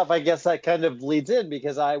 weirdly enough, I guess that kind of leads in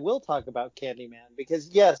because I will talk about Candyman because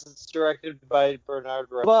yes, it's directed by Bernard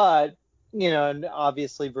Rowe, but and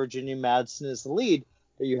obviously Virginia Madsen is the lead.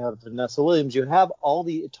 You have Vanessa Williams. You have all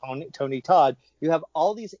the Tony Todd. You have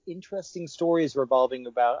all these interesting stories revolving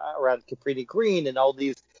around Cabrini Green and all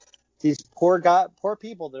these poor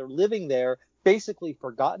people that are living there, basically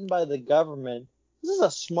forgotten by the government. This is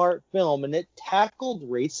a smart film, and it tackled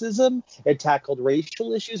racism. It tackled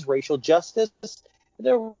racial issues, racial justice in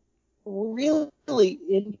a really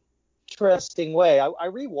interesting way. I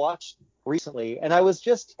rewatched recently, and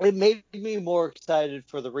it made me more excited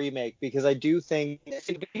for the remake because I do think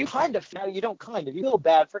you feel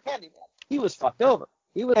bad for Candyman. He was fucked over.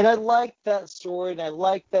 And I like that story, and I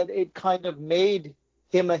like that it kind of made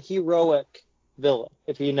him a heroic villain,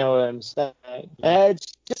 if you know what I'm saying. And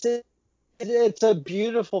it's just it's a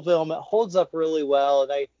beautiful film. It holds up really well,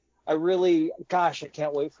 and I really, gosh, I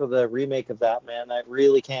can't wait for the remake of that, man. I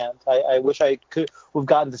really can't. I wish I could have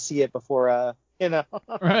gotten to see it before, Right. just-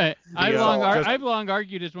 I've long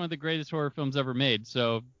argued it's one of the greatest horror films ever made.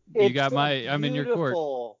 So It's I'm in your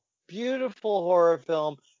court. Beautiful horror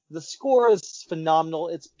film. The score is phenomenal.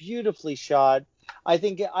 It's beautifully shot. I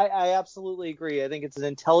think I absolutely agree. I think it's an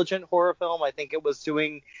intelligent horror film. I think it was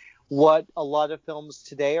doing what a lot of films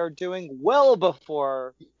today are doing well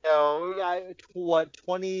before,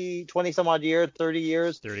 20 some odd years, 30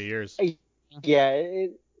 years. 30 years. Yeah,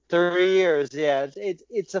 30 years. Yeah,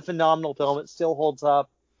 it's a phenomenal film. It still holds up.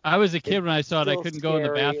 I was a kid when I saw it. I still couldn't go in the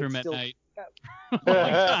scary. bathroom It's at still- night. Long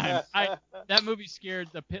time. That movie scared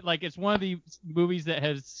the pit. Like, it's one of the movies that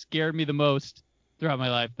has scared me the most throughout my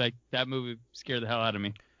life. Like, that movie scared the hell out of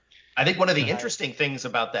me. I think one of the interesting things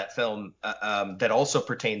about that film that also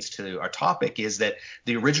pertains to our topic is that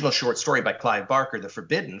the original short story by Clive Barker, The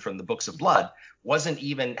Forbidden, from the Books of Blood,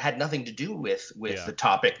 had nothing to do with the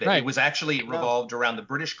topic. That Right. It was actually revolved around the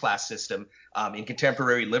British class system in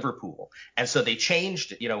contemporary Liverpool. And so they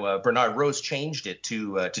changed, Bernard Rose changed it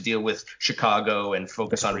to deal with Chicago and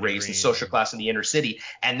focus on race and social class in the inner city.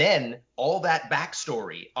 And then all that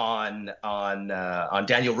backstory on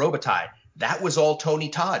Daniel Robitaille, that was all Tony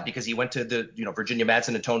Todd, because he went to the, Virginia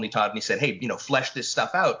Madsen and Tony Todd, and he said, hey, flesh this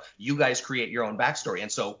stuff out. You guys create your own backstory. And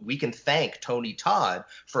so we can thank Tony Todd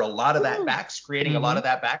for a lot of that creating a lot of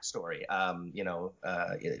that backstory,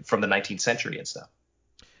 from the 19th century and stuff.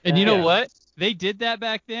 And you know what? They did that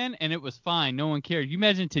back then, and it was fine. No one cared. You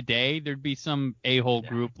imagine today, there'd be some a-hole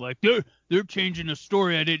group like, they're changing a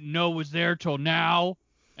story I didn't know was there till now,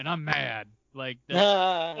 and I'm mad. Like,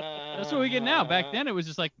 that's what we get now. Back then, it was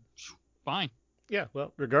just like, fine. Yeah,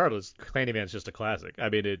 well, regardless, Candyman's just a classic. I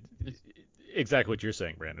mean, exactly what you're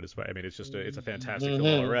saying, Brandon. It's a fantastic film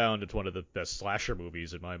all around. It's one of the best slasher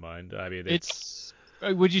movies in my mind. I mean,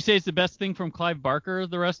 would you say it's the best thing from Clive Barker?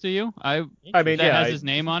 The rest of you? I mean, that has his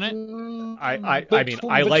name on it. I like it.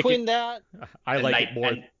 That, I like it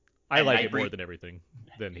more. I like it more than everything.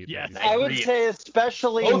 Yes. I would say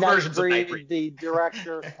especially Nightbreed, the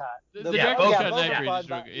director's cut. The director's cut, Nightbreed is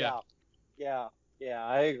really good. Yeah,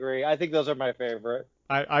 I agree. I think those are my favorite.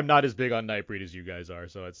 I'm not as big on Nightbreed as you guys are,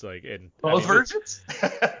 so it's like, and both versions.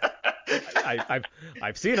 I've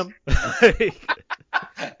seen them.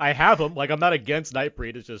 I have them. Like, I'm not against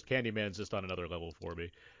Nightbreed. It's just Candyman's just on another level for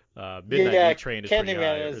me. Midnight Meat Train is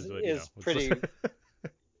Candyman is pretty.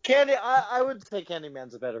 I would say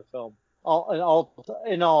Candyman's a better film.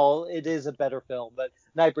 In all, it is a better film, but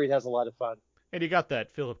Nightbreed has a lot of fun. And you got that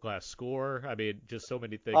Philip Glass score. I mean, just so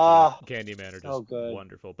many things. Candyman are just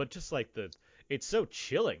wonderful. But just like it's so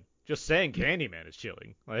chilling. Just saying Candyman is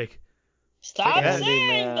chilling. Like, stop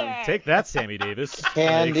saying that. Take that, Sammy Davis.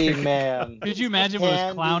 Candyman. Could you imagine what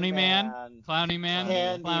was Clowny Man? Clowny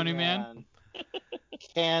Man.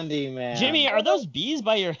 Candyman. Jimmy, are those bees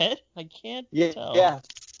by your head? I can't tell. Yeah.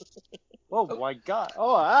 Oh my God.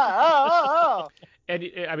 Oh. And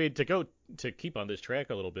I mean, to keep on this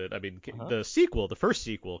track a little bit, I mean, the first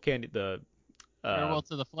sequel, Farewell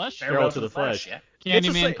to the Flesh. Farewell to the Flesh. Yeah.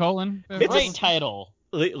 Candyman : Great title.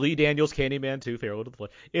 Lee Daniels, Candyman 2, Farewell to the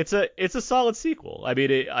Flesh. It's a solid sequel. I mean,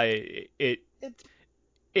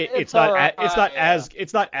 it's not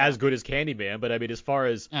as good as Candyman, but I mean, as far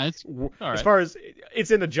as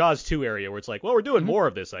it's in the Jaws 2 area where it's like, well, we're doing more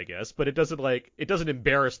of this, I guess, but it doesn't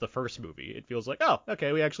embarrass the first movie. It feels like, oh,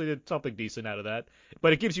 okay, we actually did something decent out of that,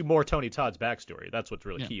 but it gives you more Tony Todd's backstory. That's what's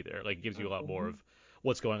really key there. Like, it gives you a lot more of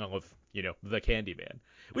what's going on with the Candyman.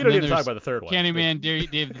 We don't need to talk about the third one. Candyman, Day of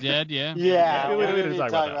the Dead, yeah. We don't need to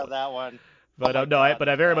talk about that one. But I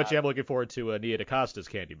very much am looking forward to Nia DaCosta's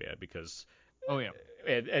Candyman, because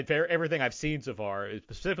and everything I've seen so far,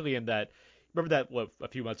 specifically in that, remember that a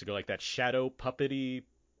few months ago, like that shadow puppety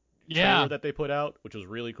trailer that they put out, which was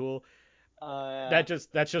really cool.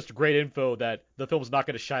 That's just great info that the film's not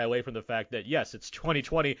going to shy away from the fact that, yes, it's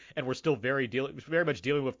 2020 and we're still very much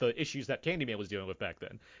dealing with the issues that Candyman was dealing with back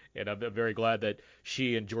then. And I'm very glad that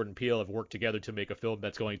she and Jordan Peele have worked together to make a film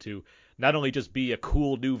that's going to not only just be a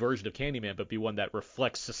cool new version of Candyman, but be one that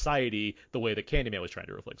reflects society the way that Candyman was trying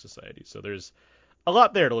to reflect society. So there's a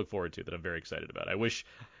lot there to look forward to that I'm very excited about.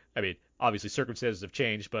 Obviously circumstances have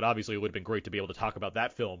changed, but obviously it would have been great to be able to talk about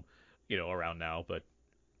that film, around now, but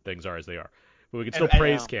things are as they are. But we can still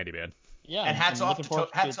praise Candyman. Yeah. And hats off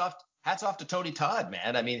to Tony Todd,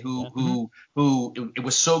 man. I mean, who it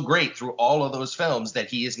was so great through all of those films that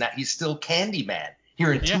he's still Candyman.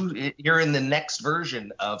 Here here in the next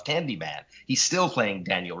version of Candyman, he's still playing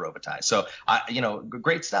Daniel Robitaille. So,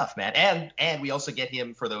 great stuff, man. And we also get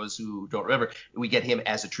him, for those who don't remember, we get him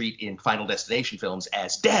as a treat in Final Destination films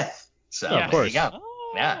as Death. So of course. There you go.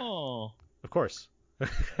 Oh. Yeah. Of course.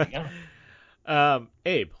 Yeah.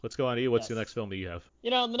 Abe, let's go on to you. What's the next film that you have?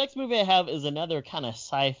 The next movie I have is another kind of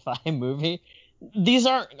sci-fi movie. These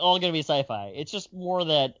aren't all going to be sci-fi. It's just more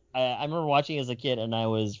that I remember watching as a kid and I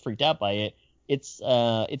was freaked out by it. It's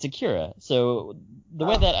Akira. So the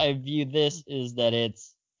way that I view this is that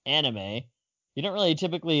it's anime. You don't really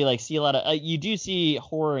typically like see a lot of you do see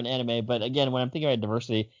horror in anime, but again, when I'm thinking about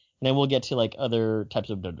diversity, and then we'll get to like other types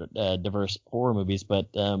of diverse horror movies, but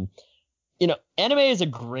anime is a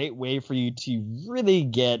great way for you to really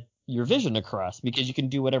get your vision across because you can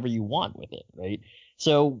do whatever you want with it, right?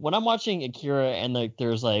 So when I'm watching Akira and like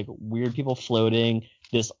there's like weird people floating,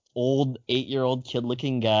 this old 8-year-old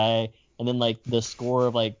kid-looking guy, and then like the score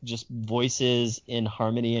of like just voices in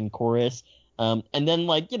harmony and chorus, and then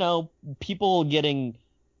like people getting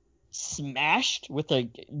smashed with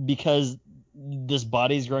because this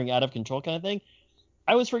body's growing out of control kind of thing.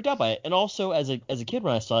 I was freaked out by it, and also as a kid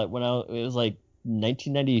when I saw it, it was like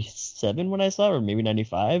 1997 when I saw it, or maybe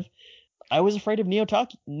 95. I was afraid of Neo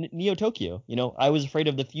Tokyo. I was afraid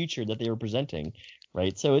of the future that they were presenting,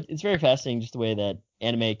 right? So it's very fascinating just the way that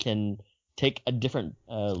anime can take a different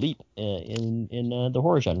leap in the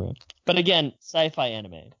horror genre. But again, sci-fi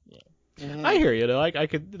anime. Yeah. Mm-hmm. I hear you. I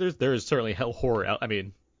could. There's certainly horror. I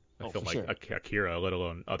mean, a film like sure. Akira, let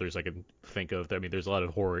alone others I can think of. I mean, there's a lot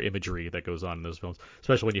of horror imagery that goes on in those films,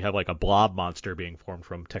 especially when you have like a blob monster being formed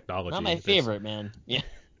from technology. Not my favorite, man. Yeah.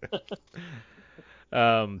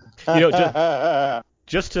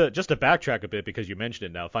 Just to backtrack a bit because you mentioned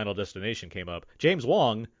it now, Final Destination came up. James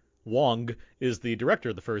Wong is the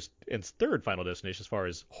director of the first and third Final Destination as far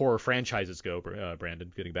as horror franchises go.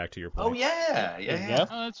 Brandon, getting back to your point. Oh yeah.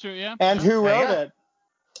 Oh, that's true. Yeah. And who wrote it?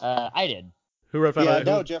 I did. Who wrote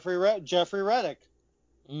Final? Jeffrey Reddick. Jeffrey Reddick.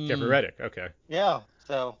 Okay. Yeah.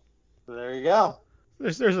 So there you go.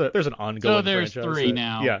 There's an ongoing. So there's franchise three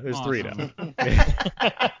now. Yeah, there's three Awesome. now.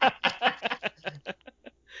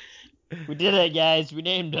 We did it, guys. We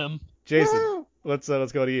named them. Jason, let's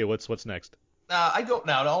go to you. What's next? I go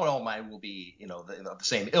now. Not all mine will be the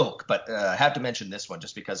same ilk, but I have to mention this one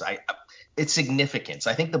just because its significance.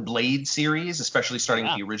 I think the Blade series, especially starting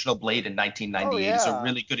with the original Blade in 1998, is a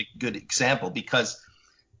really good example because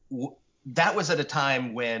that was at a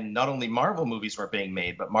time when not only Marvel movies were being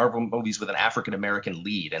made, but Marvel movies with an African American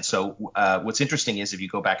lead. And so what's interesting is if you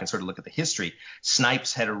go back and sort of look at the history,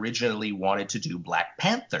 Snipes had originally wanted to do Black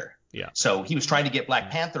Panther. Yeah. So he was trying to get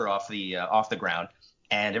Black Panther off the ground.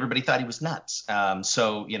 And everybody thought he was nuts.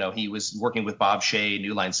 So he was working with Bob Shea,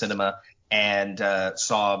 New Line Cinema, and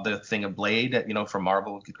saw the thing of Blade, from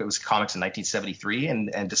Marvel. It was comics in 1973,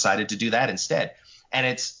 and decided to do that instead. And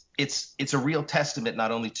it's a real testament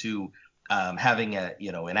not only to having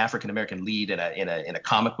an African American lead in a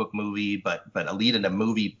comic book movie, but a lead in a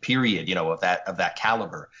movie period, of that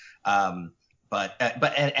caliber. But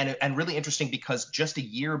really interesting because just a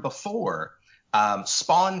year before.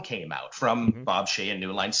 Spawn came out from Bob Shea and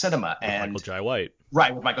New Line Cinema, and Michael Jai White.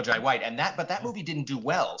 Right, with Michael Jai White, but that movie didn't do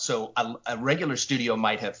well. So a regular studio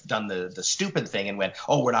might have done the stupid thing and went,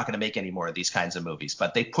 oh, we're not going to make any more of these kinds of movies.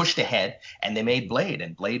 But they pushed ahead and they made Blade,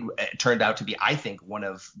 and Blade turned out to be, I think, one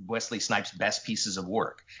of Wesley Snipes' best pieces of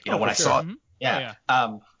work. When I saw it, yeah.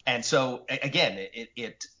 And so again,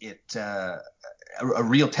 a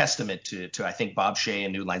real testament to I think Bob Shea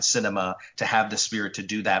and New Line Cinema to have the spirit to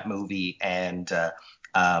do that movie, and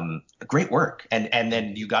great work. And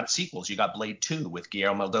then you got sequels. You got Blade 2 with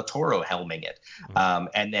Guillermo del Toro helming it,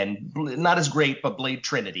 and then not as great, but Blade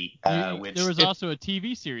Trinity. Which there was also a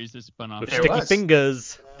TV series that spun off. With Sticky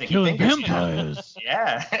Fingers. Killing vampires.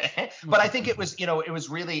 Yeah, but I think it was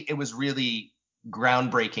really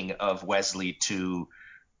groundbreaking of Wesley to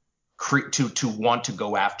want to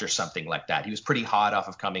go after something like that. He was pretty hot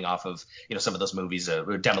coming off of some of those movies,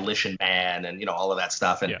 Demolition Man and all of that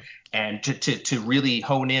stuff, and to really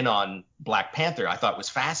hone in on Black Panther, I thought was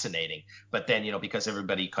fascinating. But then because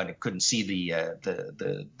everybody kind of couldn't see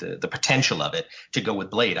the potential of it, to go with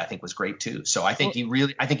Blade, I think was great too. So I think he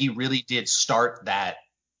really did started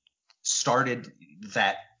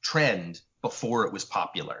that trend before it was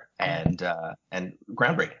popular and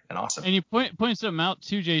groundbreaking and awesome. And you point something out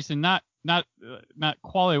too, Jason, not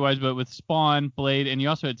quality wise, but with Spawn, Blade, and you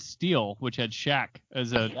also had Steel, which had Shaq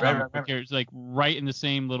as a character. It's like right in the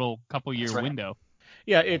same little couple year window.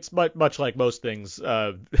 Yeah, it's much like most things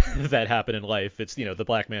that happen in life. It's, the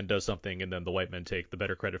black man does something and then the white men take the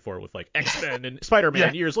better credit for it with like X-Men and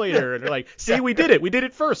Spider-Man years later, and they're like, see, we did it. We did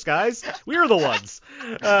it first, guys. We are the ones.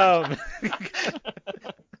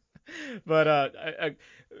 But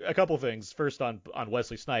a couple things. First, on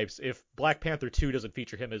Wesley Snipes, if Black Panther 2 doesn't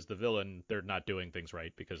feature him as the villain, they're not doing things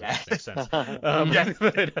right, because that doesn't make sense.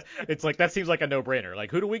 But it's like, that seems like a no-brainer. Like,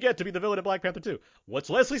 who do we get to be the villain in Black Panther 2? What's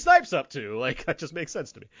Wesley Snipes up to? Like, that just makes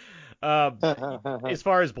sense to me. As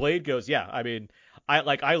far as Blade goes, yeah, I mean, I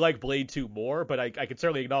like Blade 2 more, but I can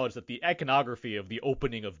certainly acknowledge that the iconography of the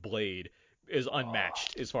opening of Blade is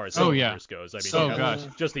unmatched as far as universe goes. I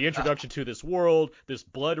mean, just the introduction to this world, this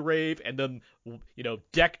blood rave, and then,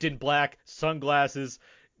 decked in black, sunglasses,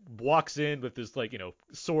 walks in with this, like,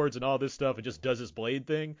 swords and all this stuff, and just does his Blade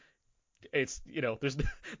thing. It's,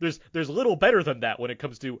 there's little better than that when it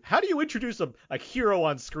comes to how do you introduce a hero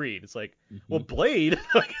on screen. It's like, well, Blade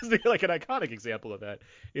is like an iconic example of that.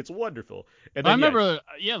 It's wonderful. And then, I remember,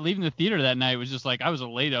 leaving the theater that night was just like, I was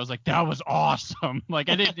elated. I was like, that was awesome. Like,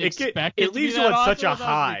 I didn't expect it. It leaves you on such a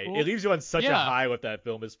high. Cool. It leaves you on such a high with that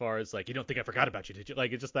film, as far as like, you don't think I forgot about you, did you?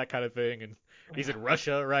 Like, it's just that kind of thing. And he's in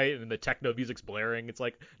Russia, right? And the techno music's blaring. It's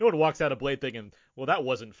like, no one walks out of Blade thinking, well, that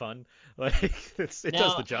wasn't fun. Like, it does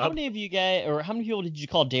the job. How many of you guys, or how many people did you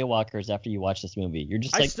call daywalkers after you watched this movie? You're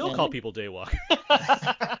just like, I still call people daywalkers.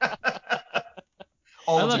 I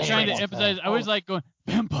love trying to emphasize. I always like going,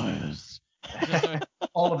 vampires.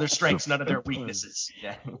 All of their strengths, none of their weaknesses.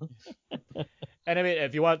 Yeah. And I mean,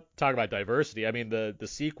 if you want to talk about diversity, I mean, the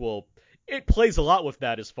sequel, it plays a lot with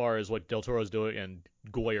that, as far as what Del Toro's doing and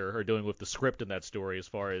Goyer are doing with the script in that story, as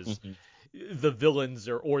far as the villains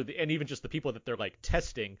and even just the people that they're like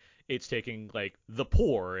testing. It's taking like the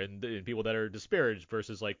poor and people that are disparaged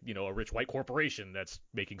versus like, a rich white corporation that's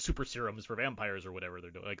making super serums for vampires or whatever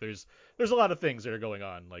they're doing. Like, there's a lot of things that are going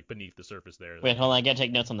on like beneath the surface there. Wait, hold on, I gotta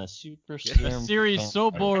take notes on the super serum. The series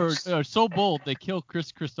so bold they kill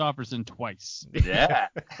Chris Christopherson twice. Yeah.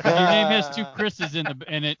 Your name has two Chris's in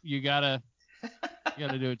it. You gotta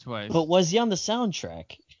do it twice. But was he on the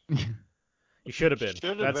soundtrack? He should have been.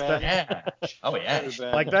 Yeah. Oh, yeah.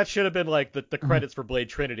 Like, that should have been like the credits for Blade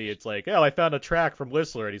Trinity. It's like, oh, I found a track from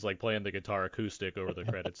Whistler, and he's like playing the guitar acoustic over the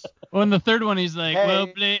credits. Well, in the third one, he's like,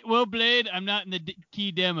 well, Blade, I'm not in the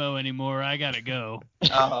key demo anymore. I gotta go.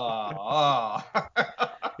 Oh.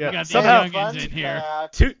 Yeah, got somehow youngins in here.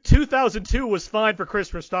 2002 was fine for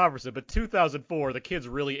Chris Christopherson, but 2004, the kid's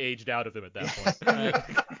really aged out of him at that point.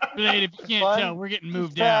 Blade, if you can't tell, we're getting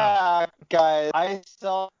moved out. Guys, I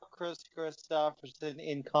saw Chris Christopherson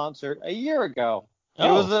in concert a year ago. Oh.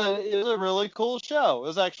 It was a really cool show. It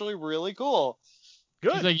was actually really cool.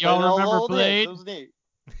 Good. He's like, y'all remember Blade? It was neat.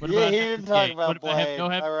 What He about didn't talk about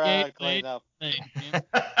Blade. Blade?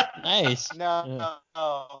 Nice. No.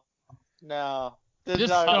 How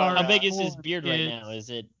big is his beard right now?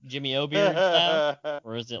 Is it Jimmy O beard style,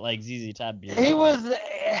 or is it like ZZ Top beard? He was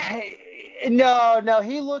no.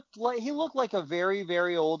 He looked like a very,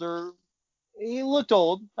 very older. He looked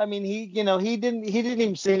old. I mean, he didn't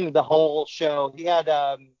even sing the whole show. He had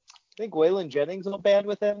I think Waylon Jennings on band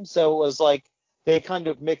with him, so it was like they kind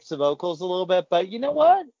of mixed the vocals a little bit. But you know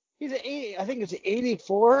what? He's 80. I think it's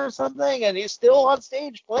 84 or something, and he's still on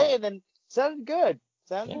stage playing and sounded good.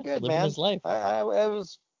 Good, man. His life. I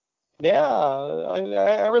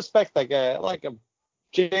respect that guy. I like him.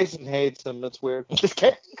 Jason hates him. That's weird. Just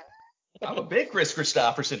kidding. I'm a big Chris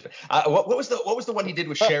Christopherson. What was the one he did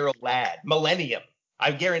with Cheryl Ladd? Millennium.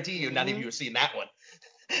 I guarantee you, none of you have seen that one.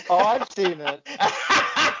 Oh, I've seen it.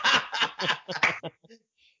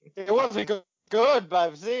 It wasn't good, but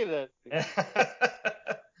I've seen it.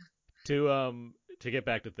 To get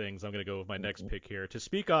back to things, I'm going to go with my next pick here. To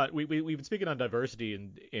speak on, we've been speaking on diversity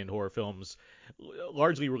in horror films,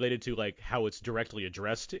 largely related to like how it's directly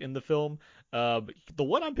addressed in the film. The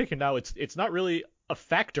one I'm picking now, it's not really a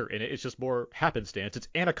factor in it. It's just more happenstance. It's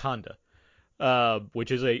Anaconda,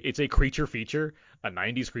 which is a creature feature, a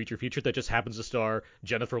 90s creature feature that just happens to star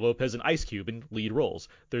Jennifer Lopez and Ice Cube in lead roles.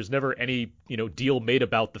 There's never any deal made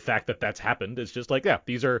about the fact that that's happened. It's just like, yeah,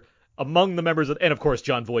 these are among the members of, and of course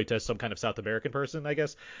John Voight as some kind of South American person, I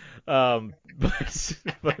guess. A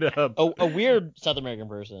weird South American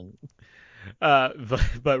person.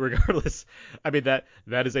 But regardless, I mean that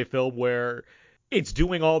is a film where it's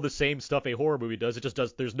doing all the same stuff a horror movie does. It just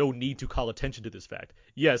does. There's no need to call attention to this fact.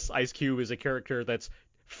 Yes, Ice Cube is a character that's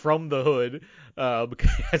from the hood,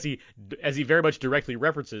 as he very much directly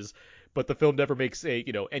references, but the film never makes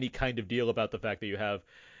any kind of deal about the fact that you have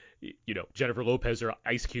Jennifer Lopez or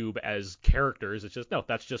Ice Cube as characters. It's just, no,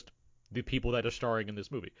 that's just the people that are starring in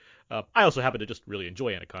this movie. I also happen to just really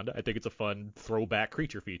enjoy Anaconda. I think it's a fun throwback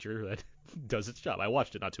creature feature that does its job. I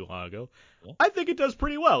watched it not too long ago. Yeah. I think it does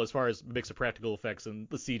pretty well as far as mix of practical effects, and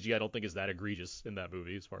the CG I don't think is that egregious in that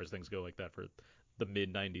movie as far as things go like that for the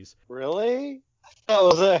mid 90s. Really?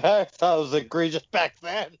 I thought it was egregious back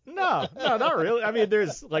then. No, not really. I mean,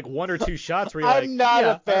 there's like one or two shots where you're I'm like, not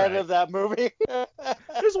yeah, a fan all right. of that movie.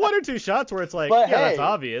 There's one or two shots where it's like, But yeah, that's hey.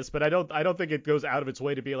 obvious, but I don't think it goes out of its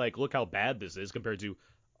way to be like, look how bad this is compared to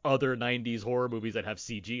other 90s horror movies that have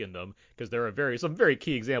CG in them, because there are some very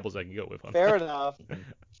key examples I can go with. Fair enough.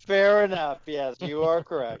 Fair enough. Yes, you are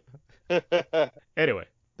correct. Anyway,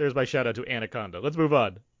 there's my shout out to Anaconda. Let's move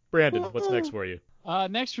on. Brandon, what's next for you?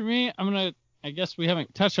 Next for me, I guess we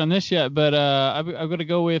haven't touched on this yet, but I'm going to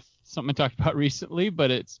go with something I talked about recently,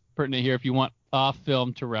 but it's pertinent here if you want off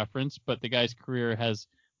film to reference, but the guy's career has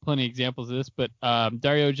plenty of examples of this. But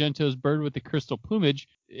Dario Argento's Bird with the Crystal Plumage,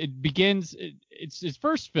 it's his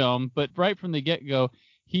first film, but right from the get-go,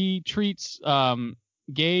 he treats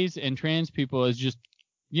gays and trans people as just,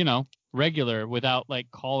 regular without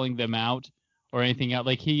like calling them out or anything out.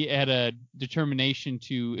 Like he had a determination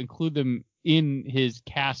to include them in his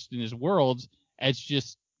cast and his worlds as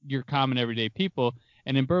just your common everyday people.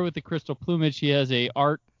 And in Bird with the Crystal Plumage, he has a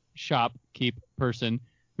art shop person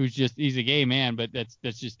he's a gay man, but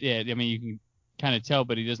that's just it. I mean, you can kind of tell,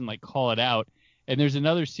 but he doesn't like call it out. And there's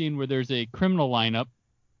another scene where there's a criminal lineup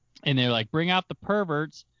and they're like, bring out the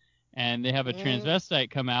perverts, and they have a transvestite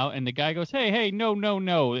come out, and the guy goes, hey, no,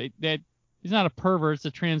 that he's not a pervert, it's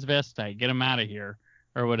a transvestite, get him out of here,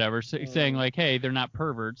 or whatever. So saying like, hey, they're not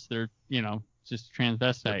perverts, they're just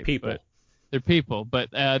transvestite. They're people. They're people.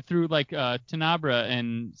 But through like Tenebra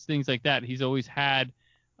and things like that, he's always had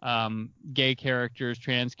gay characters,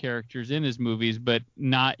 trans characters in his movies, but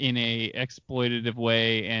not in a exploitative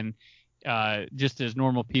way, and just as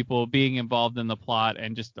normal people being involved in the plot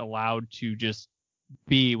and just allowed to just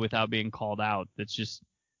be without being called out. That's just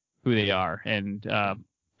who they are. And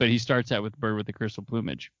but he starts out with Bird with the Crystal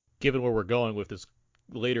Plumage. Given where we're going with this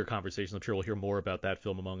later conversation, I'm sure we'll hear more about that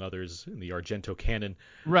film among others in the Argento canon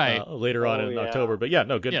later on in October. But yeah,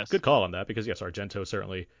 no, good call on that, because yes, Argento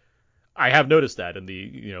certainly, I have noticed that in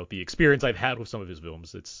the experience I've had with some of his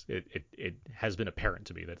films. It has been apparent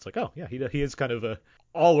to me that it's like, oh yeah, he is kind of a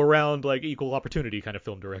all around like equal opportunity kind of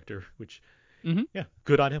film director, which yeah,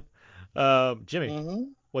 good on him. Jimmy,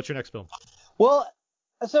 what's your next film? Well,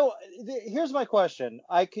 so here's my question.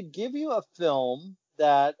 I could give you a film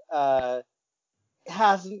that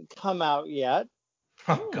hasn't come out yet.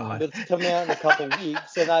 Oh God! It's coming out in a couple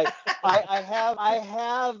weeks, and I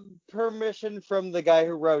have permission from the guy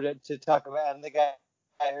who wrote it to talk about, and the guy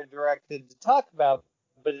who directed to talk about.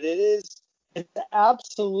 But it's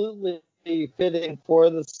absolutely fitting for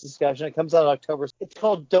this discussion. It comes out in October. It's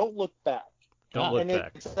called Don't Look Back. Don't Look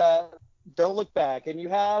Back. Don't Look Back, and you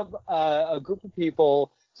have a group of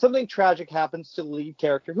people. Something tragic happens to the lead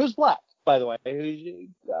character, who's black, by the way.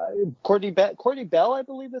 Courtney Bell, I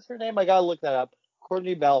believe is her name. I gotta look that up.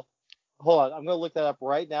 Courtney Bell. Hold on, I'm gonna look that up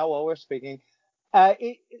right now while we're speaking.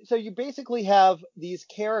 So you basically have these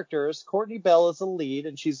characters. Courtney Bell is the lead,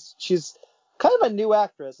 and she's kind of a new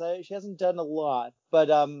actress. She hasn't done a lot, but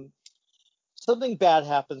something bad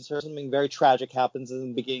happens to her. Something very tragic happens in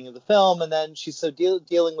the beginning of the film, and then she's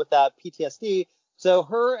dealing with that PTSD. So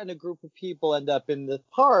her and a group of people end up in the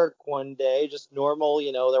park one day, just normal,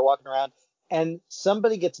 they're walking around, and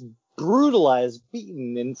somebody gets brutalized,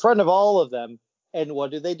 beaten in front of all of them. And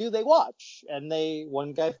what do? They watch, and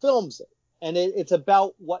one guy films it, and it's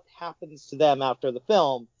about what happens to them after the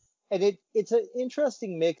film. And it's an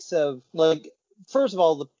interesting mix of, like, first of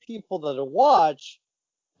all, the people that watch,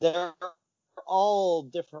 they're all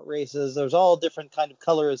different races. There's all different kind of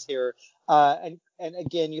colors here. And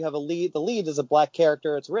again, you have a lead. The lead is a black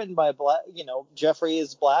character. It's written by a black, Jeffrey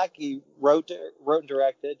is black. He wrote and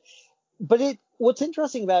directed. But what's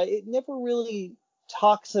interesting about it never really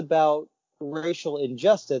talks about racial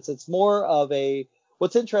injustice. It's more of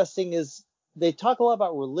what's interesting is they talk a lot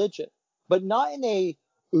about religion, but not in a,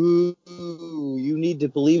 ooh, you need to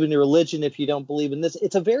believe in your religion if you don't believe in this.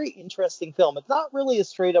 It's a very interesting film. It's not really a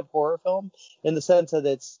straight up horror film in the sense that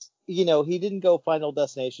it's, he didn't go Final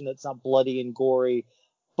Destination. It's not bloody and gory,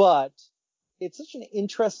 but it's such an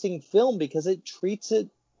interesting film because it treats it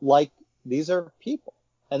like these are people.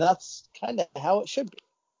 And that's kind of how it should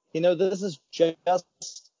be. This is just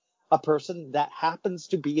a person that happens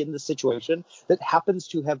to be in the situation, that happens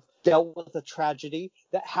to have dealt with a tragedy,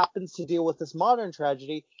 that happens to deal with this modern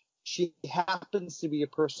tragedy. She happens to be a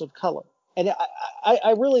person of color. And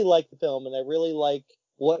I really like the film, and I really like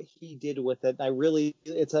what he did with it.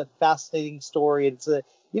 It's a fascinating story. It's a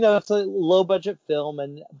low budget film,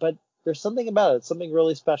 but there's something about it, something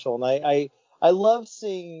really special. And I love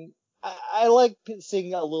seeing, I like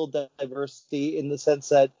seeing a little diversity in the sense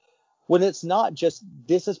that when it's not just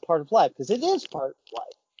this is part of life, because it is part of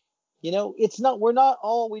life. It's not, we don't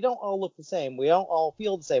all look the same. We don't all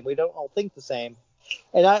feel the same. We don't all think the same.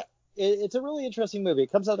 And it's a really interesting movie.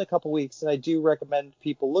 It comes out in a couple weeks, and I do recommend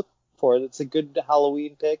people look for it. It's a good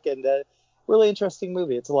Halloween pick and a really interesting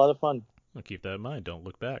movie. It's a lot of fun. I'll keep that in mind. Don't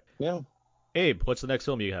look back. Yeah. Abe, what's the next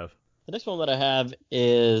film you have? The next one that I have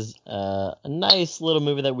is a nice little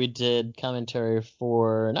movie that we did commentary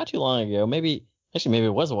for not too long ago. Maybe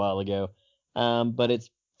it was a while ago. But it's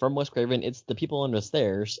from Wes Craven. It's The People Under the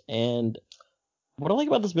Stairs. And what I like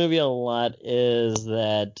about this movie a lot is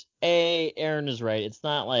that Aaron is right. It's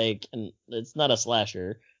not it's not a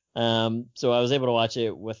slasher. So I was able to watch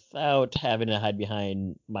it without having to hide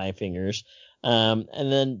behind my fingers. And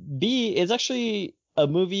then B, it's actually a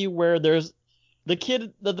movie where there's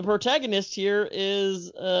the protagonist here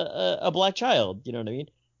is a black child. You know what I mean?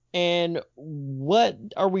 And what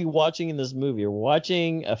are we watching in this movie? We're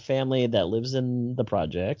watching a family that lives in the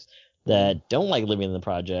projects, that don't like living in the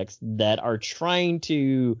projects, that are trying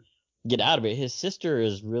to get out of it. His sister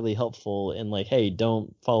is really helpful in hey,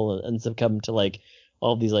 don't follow and succumb to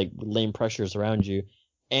all these lame pressures around you.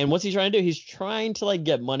 And what's he trying to do? He's trying to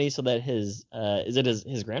get money so that his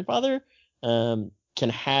grandfather can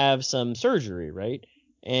have some surgery, right?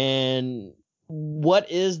 And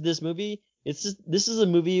what is this movie? This is a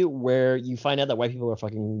movie where you find out that white people are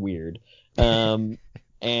fucking weird. And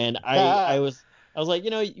I was like,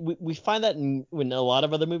 we find that in a lot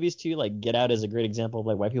of other movies too. Get Out is a great example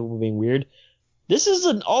of white people being weird. This is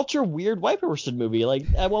an ultra weird white person movie.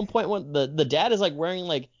 At one point when the dad is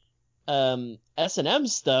wearing S&M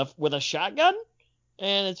stuff with a shotgun,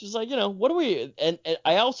 and it's just what do we? And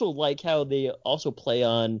I also like how they also play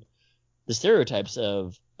on the stereotypes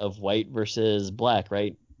of white versus black,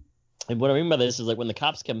 right? And what I mean by this is when the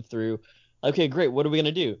cops come through, okay, great, what are we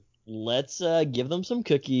gonna do? Let's give them some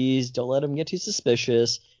cookies. Don't let them get too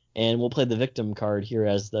suspicious, and we'll play the victim card here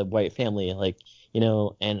as the white family, And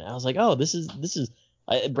I was like, oh, this is.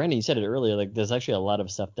 Brandon, you said it earlier. There's actually a lot of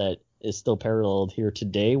stuff that is still paralleled here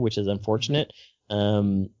today, which is unfortunate.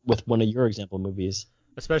 With one of your example movies,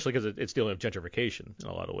 especially because it's dealing with gentrification in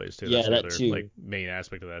a lot of ways too. Yeah, that's the other too. Main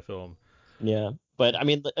aspect of that film. Yeah, but I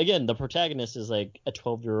mean, again, the protagonist is a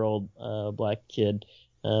 12-year-old black kid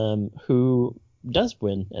who does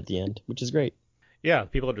win at the end, which is great. Yeah,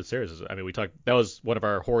 People Under the Stairs. We talked. That was one of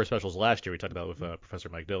our horror specials last year. We talked about it with Professor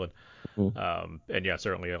Mike Dillon. Mm-hmm. And yeah,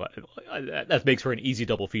 certainly that makes for an easy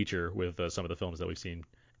double feature with some of the films that we've seen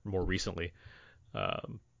more recently.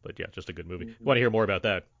 But yeah, just a good movie. If you want to hear more about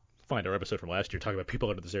that, find our episode from last year talking about People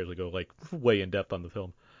Under the Stairs. We go way in depth on the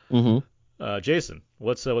film. Mm-hmm. Jason,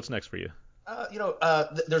 what's next for you?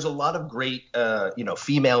 There's a lot of great,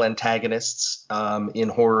 female antagonists in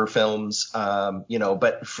horror films,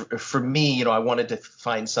 but for me, I wanted to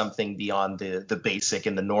find something beyond the basic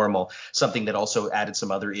and the normal, something that also added some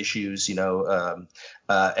other issues, and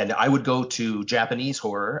I would go to Japanese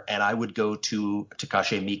horror, and I would go to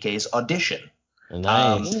Takashi Miike's Audition.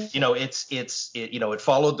 Nice. It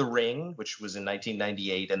followed The Ring, which was in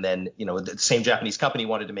 1998, and then the same Japanese company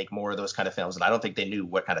wanted to make more of those kind of films, and I don't think they knew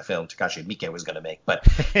what kind of film Takashi Miike was going to make, but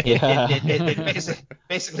it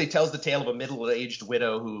basically tells the tale of a middle-aged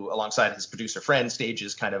widow who, alongside his producer friend,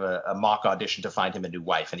 stages kind of a mock audition to find him a new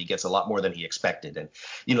wife, and he gets a lot more than he expected. And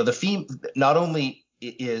the theme not only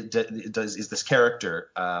is this character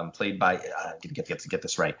played by get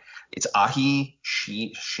this right, it's Ahi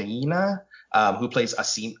Shiina. Who plays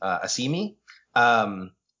Asimi.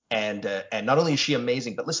 And not only is she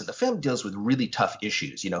amazing, but listen, the film deals with really tough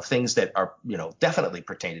issues, things that are, definitely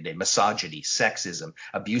pertain today: misogyny, sexism,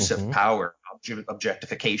 abuse of power,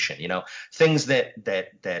 objectification, things that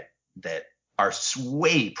are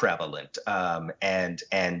way prevalent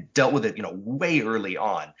and dealt with it, way early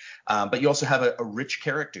on. But you also have a rich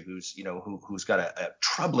character who's got a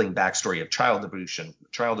troubling backstory of child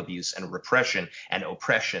abuse and repression and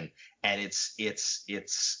oppression. And it's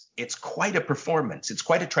quite a performance. It's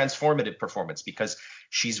quite a transformative performance because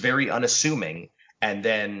she's very unassuming and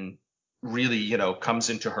then really, comes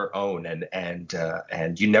into her own and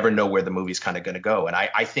you never know where the movie's kind of going to go. And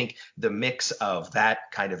I think the mix of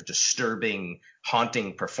that kind of disturbing,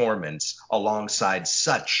 haunting performance alongside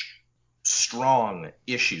such strong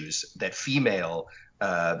issues that the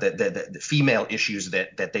female issues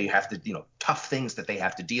that they have to, tough things that they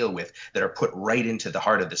have to deal with that are put right into the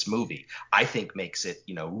heart of this movie, I think makes it,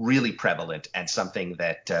 really prevalent and something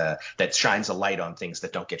that that shines a light on things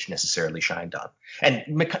that don't get necessarily shined on. And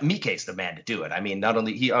Miike's the man to do it. I mean, not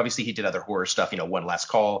only he did other horror stuff, One Last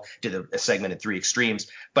Call, did a segment in Three Extremes,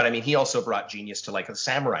 but I mean, he also brought genius to like a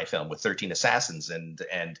samurai film with 13 Assassins and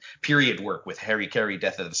period work with Harry Carey,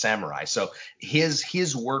 Death of the Samurai. So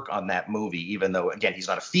his work on that movie, even though again he's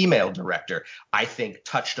not a female director, I think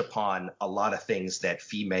touched upon a lot of things that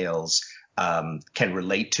females can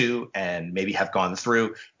relate to and maybe have gone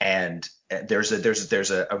through, and there's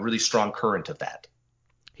a really strong current of that.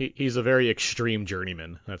 He's a very extreme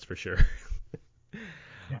journeyman, that's for sure.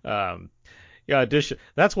 Audition.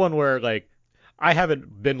 That's one where like I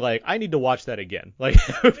haven't been like I need to watch that again. Like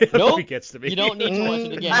nope, it gets to me. You don't need to watch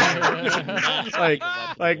it again.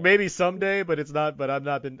 like maybe someday, but it's not. But I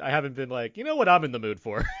haven't been like, you know what I'm in the mood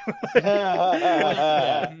for. It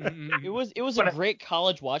was a great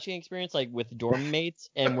college watching experience, like with dorm mates,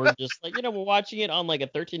 and we're just like, we're watching it on like a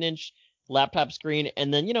 13-inch laptop screen,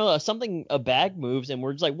 and then a bag moves, and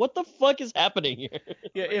we're just like, what the fuck is happening here?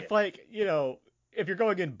 Yeah, if you're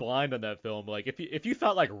going in blind on that film, like if you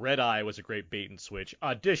thought like Red Eye was a great bait and switch,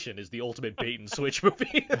 Audition is the ultimate bait and switch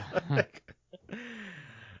movie.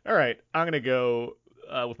 All right, I'm gonna go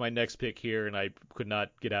with my next pick here, and I could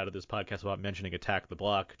not get out of this podcast without mentioning Attack the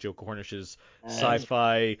Block, Joe Cornish's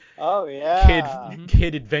sci-fi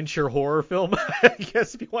kid adventure horror film, I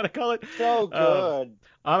guess if you want to call it. So good.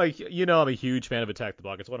 I'm a huge fan of Attack the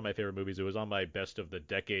Block. It's one of my favorite movies. It was on my best of the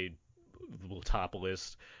decade top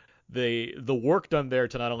list. The work done there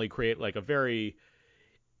to not only create like a very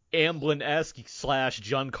Amblin-esque /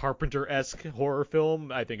 John Carpenter-esque horror film,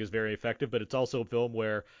 I think is very effective, but it's also a film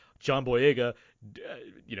where John Boyega,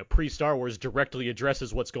 pre-Star Wars, directly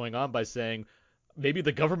addresses what's going on by saying maybe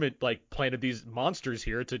the government like planted these monsters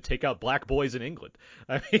here to take out black boys in England.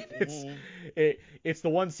 I mean, it's the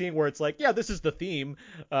one scene where it's like, yeah, this is the theme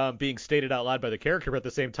being stated out loud by the character, but at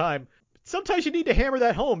the same time, sometimes you need to hammer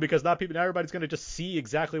that home because not everybody's going to just see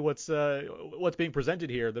exactly what's being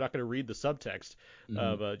presented here. They're not going to read the subtext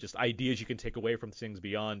of just ideas you can take away from things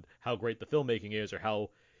beyond how great the filmmaking is or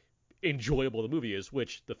how enjoyable the movie is,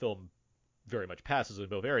 which the film very much passes in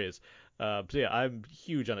both areas. So yeah, I'm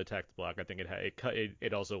huge on Attack the Block. I think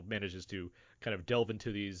it also manages to kind of delve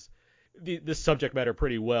into this subject matter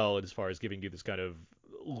pretty well as far as giving you this kind of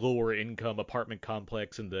lower income apartment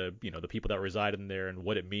complex and the people that reside in there and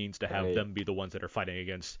what it means to have them be the ones that are fighting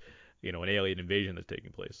against an alien invasion that's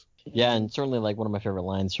taking place. Yeah, and certainly like one of my favorite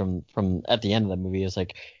lines from at the end of the movie is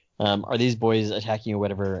like, are these boys attacking you or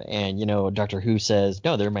whatever? And Doctor Who says,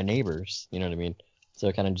 no, they're my neighbors. You know what I mean? So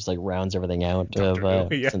it kind of just like rounds everything out of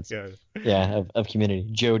Community.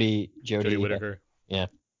 Jodie Whittaker. Yeah,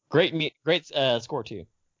 great score too.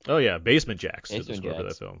 Oh yeah, Basement Jacks did the score for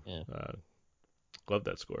that film. Yeah. Love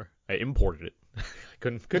that score. I imported it.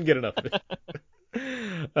 couldn't get enough of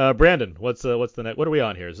it. Brandon, what's the next? What are we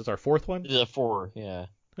on here? Is this our fourth one? This is a 4. Yeah.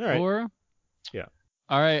 All right. 4. Yeah.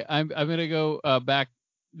 All right. I'm gonna go back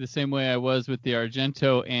the same way I was with the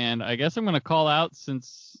Argento, and I guess I'm gonna call out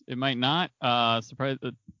since it might not surprise.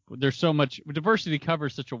 There's so much diversity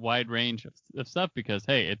covers such a wide range of stuff because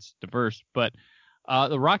hey, it's diverse. But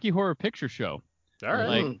the Rocky Horror Picture Show. All right.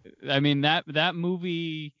 Like, I mean that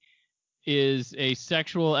movie is a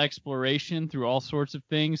sexual exploration through all sorts of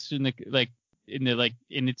things and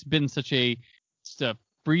it's been such a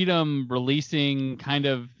freedom releasing kind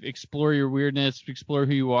of explore your weirdness, explore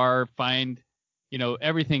who you are, find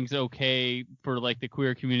everything's okay for like the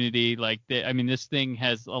queer community. This thing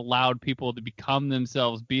has allowed people to become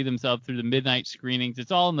themselves, be themselves through the midnight screenings.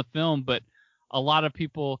 It's all in the film, but a lot of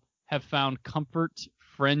people have found comfort,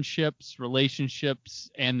 friendships,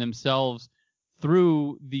 relationships, and themselves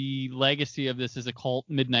through the legacy of this as a cult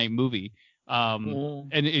midnight movie. And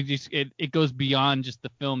it goes beyond just the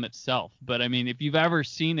film itself. But I mean, if you've ever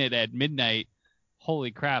seen it at midnight, holy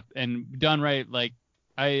crap, and done right, like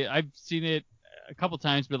I've seen it a couple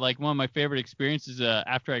times, but like one of my favorite experiences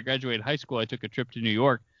after I graduated high school, I took a trip to New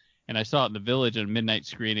York and I saw it in the Village at a midnight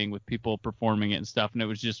screening with people performing it and stuff, and it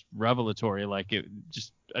was just revelatory, like it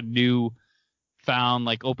just a new found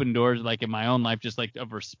like open doors like in my own life, just like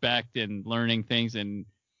of respect and learning things. And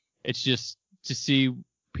it's just to see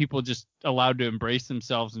people just allowed to embrace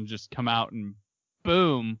themselves and just come out and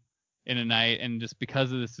boom in a night. And just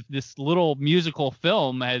because of this little musical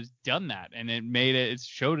film has done that, and it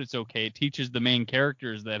showed it's okay. It teaches the main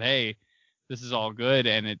characters that hey, this is all good,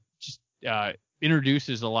 and it just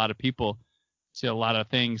introduces a lot of people to a lot of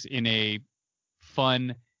things in a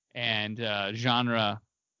fun and genreized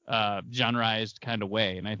kind of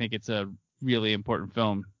way. And I think it's a really important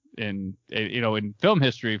film in in film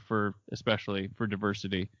history especially for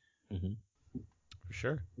diversity. Mm-hmm. For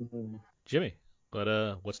sure. Mm-hmm. Jimmy,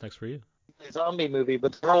 what's next for you? A zombie movie,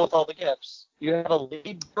 but the girl with all the gifts. You have a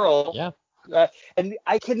lead girl. Yeah. And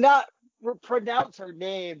I cannot pronounce her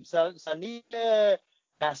name. So Sanita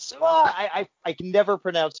Nasua. I can never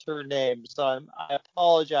pronounce her name, so I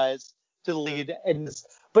apologize to the lead.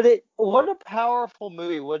 But what a powerful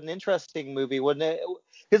movie. What an interesting movie.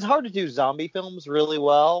 It's hard to do zombie films really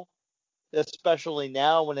well, especially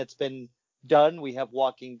now when it's been done. We have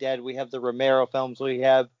Walking Dead. We have the Romero films. We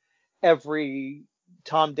have every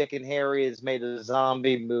Tom, Dick, and Harry has made a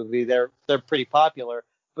zombie movie. They're pretty popular.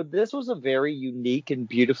 But this was a very unique and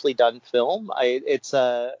beautifully done film.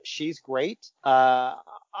 She's great.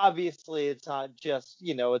 Obviously, it's not just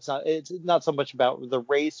it's not so much about the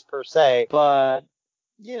race per se, but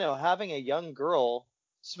having a young girl,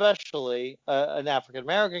 especially an African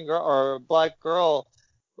American girl or a black girl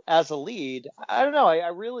as a lead, I don't know. I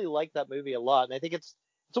really like that movie a lot, and I think it's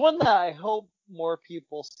one that I hope more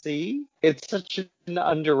people see. It's such an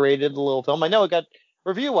underrated little film. I know it got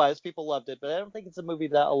review-wise, people loved it, but I don't think it's a movie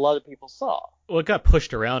that a lot of people saw. Well, it got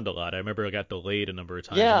pushed around a lot. I remember it got delayed a number of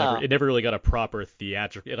times. Yeah. It never really got a proper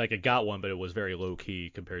theatrical. Like, it got one, but it was very low key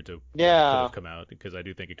compared to when it Yeah. could have come out. Because I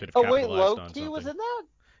do think it could have Oh wait, capitalized on something. Loki was in that?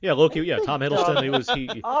 Yeah, Loki. I Yeah, think Tom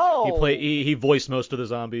Hiddleston. He Oh. he voiced most of the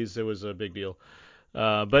zombies. It was a big deal.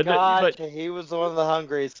 But Gotcha, he was one of the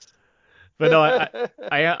Hungries. But no,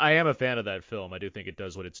 I am a fan of that film. I do think it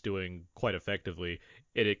does what it's doing quite effectively.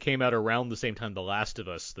 It came out around the same time The Last of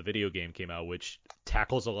Us, the video game, came out, which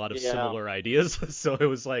tackles a lot of Yeah. similar ideas. So it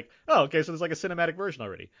was like, oh, okay, so there's like a cinematic version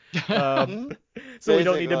already. So we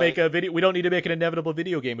don't need to make a video. We don't need to make an inevitable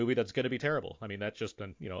video game movie that's going to be terrible. I mean, that's just a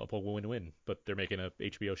win-win. But they're making a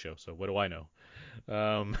HBO show, so what do I know?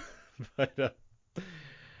 But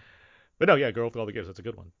no, yeah, Girl with All the Gifts, that's a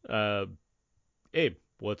good one. Abe,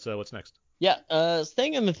 what's next? Yeah,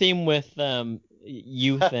 staying in the theme with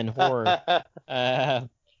youth and horror that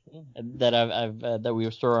that we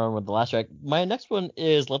were throwing on with the last track. My next one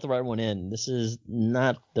is Let the Right One In. This is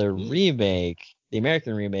not the remake, the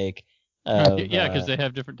American remake. Yeah, because they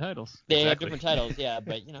have different titles. They have different titles, yeah.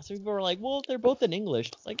 But some people are like, well, they're both in English.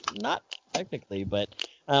 It's like not technically, but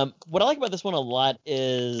what I like about this one a lot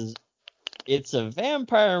is it's a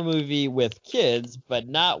vampire movie with kids, but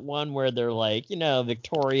not one where they're like,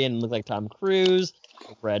 Victorian, look like Tom Cruise,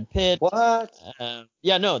 Brad Pitt. What?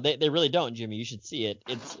 Yeah, no, they really don't, Jimmy. You should see it.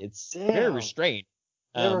 It's very Damn. restrained.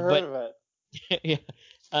 Never heard of it.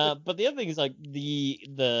 Yeah. But the other thing is like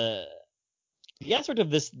the aspect of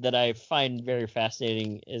this that I find very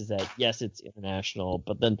fascinating is that yes, it's international,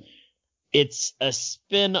 but then it's a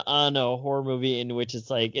spin on a horror movie in which it's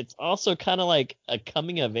like it's also kind of like a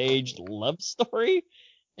coming of age love story,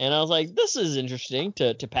 and I was like, this is interesting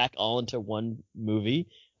to pack all into one movie.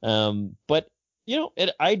 But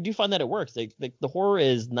I do find that it works. Like the horror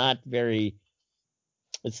is not very.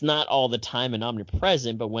 It's not all the time and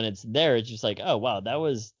omnipresent, but when it's there, it's just like, oh wow,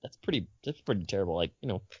 that's pretty terrible. Like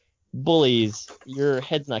bullies, your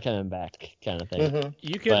head's not coming back, kind of thing. Mm-hmm.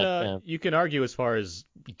 You can argue as far as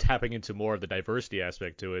tapping into more of the diversity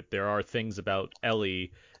aspect to it. There are things about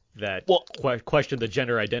Ellie that question the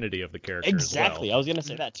gender identity of the character. Exactly, as well. I was gonna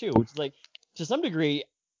say that too. Which is like, to some degree,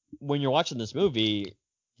 when you're watching this movie,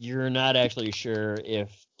 you're not actually sure if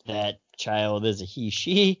that child is a he,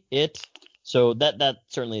 she, it. So that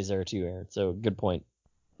certainly is there too, Aaron. So good point.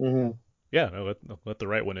 Mm-hmm. Yeah, no, let the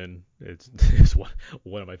right one in. It's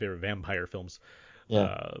one of my favorite vampire films.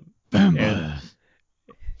 Yeah.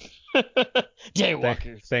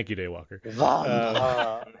 Daywalkers. Thank you, Daywalker.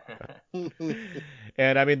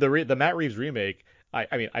 And I mean the Matt Reeves remake.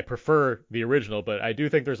 I prefer the original, but I do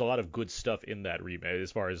think there's a lot of good stuff in that remake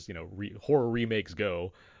as far as horror remakes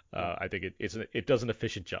go. I think it does an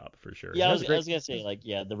efficient job for sure. Yeah, I was gonna say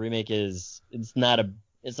the remake it's not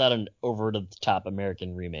an over the top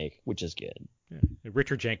American remake, which is good. Yeah.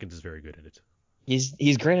 Richard Jenkins is very good at it.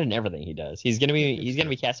 He's great in everything he does. He's gonna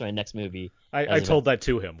be cast in my next movie. I told that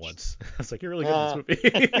to him once. I was like, you're really good in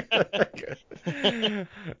this movie.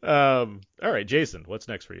 All right, Jason, what's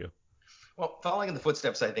next for you? Well, following in the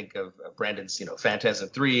footsteps, I think, of Brandon's, Phantasm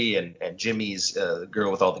 3 and Jimmy's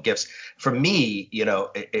Girl with All the Gifts. For me,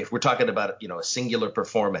 if we're talking about, a singular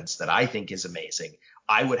performance that I think is amazing,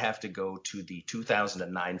 I would have to go to the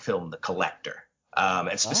 2009 film The Collector.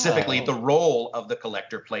 And specifically the role of the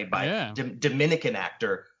Collector played by Dominican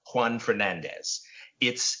actor Juan Fernandez.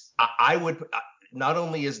 not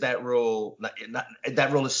only is that role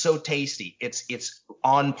that role is so tasty, it's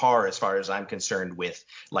on par as far as I'm concerned with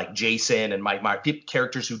like Jason and Mike Myers,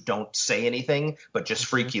 characters who don't say anything but just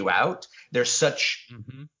freak you out. There's such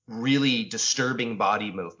really disturbing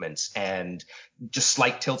body movements and just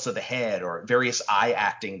slight tilts of the head or various eye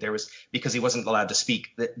acting. There was, because he wasn't allowed to speak.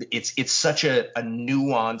 It's such a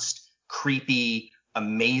nuanced, creepy,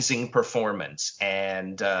 amazing performance,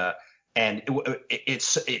 and Juan's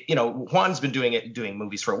been doing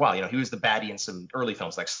movies for a while. He was the baddie in some early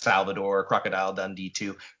films like Salvador, Crocodile Dundee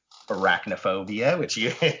 2, Arachnophobia, which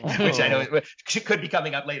I know could be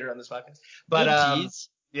coming up later on this podcast. But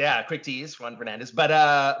yeah, quick tease, Juan Fernandez. But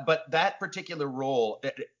that particular role,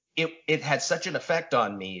 it had such an effect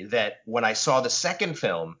on me that when I saw the second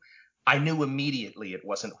film, I knew immediately it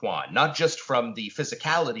wasn't Juan, not just from the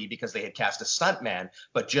physicality because they had cast a stuntman,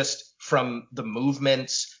 but just from the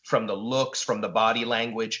movements, from the looks, from the body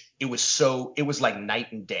language. It was like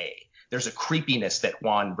night and day. There's a creepiness that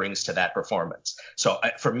Juan brings to that performance. So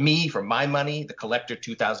for me, for my money, The Collector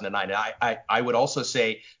 2009. And I would also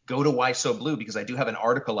say go to Why So Blue, because I do have an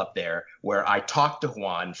article up there where I talked to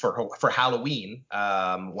Juan for Halloween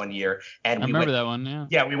one year. And I remember that one, yeah.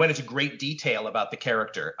 Yeah, we went into great detail about the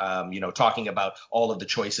character, talking about all of the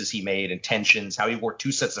choices he made and tensions, how he wore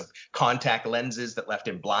 2 sets of contact lenses that left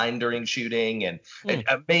him blind during shooting, and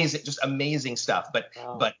amazing stuff. But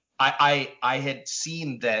I had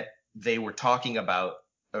seen that they were talking about,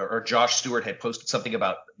 or Josh Stewart had posted something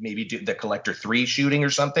about maybe the Collector 3 shooting or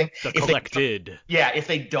something. If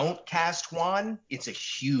they don't cast Juan, it's a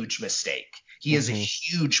huge mistake. He is a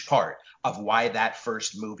huge part of why that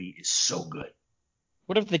first movie is so good.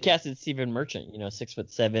 What if they casted Stephen Merchant,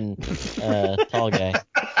 6'7" tall guy?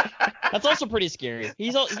 That's also pretty scary.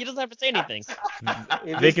 He doesn't have to say anything.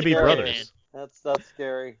 They could be brothers. That's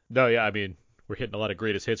scary. No, yeah, I mean, we're hitting a lot of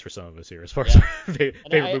greatest hits for some of us here as far as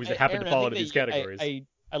favorite movies that happen to fall into these categories. I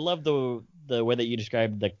love the way that you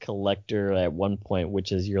described The Collector at one point,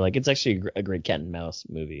 which is you're like, it's actually a great cat and mouse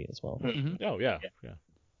movie as well. Oh yeah.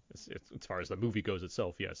 It's, as far as the movie goes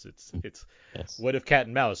itself, yes, it's What if Cat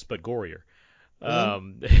and Mouse but gorier?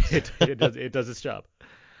 It does its job.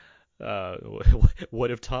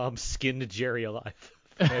 What if Tom skinned Jerry alive?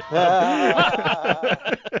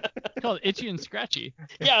 It's called Itchy and Scratchy.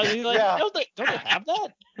 Yeah, don't they have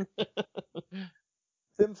that?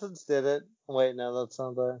 Simpsons did it. Wait, no, that's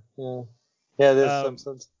not there. Yeah, it is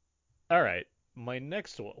Simpsons. All right, my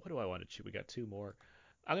next one. What do I want to choose? We got 2 more.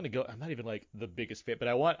 I'm not even like the biggest fan, but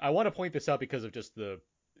I want to point this out because of just the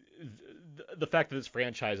fact that this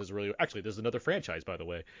franchise is really, actually there's another franchise, by the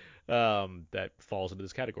way, that falls into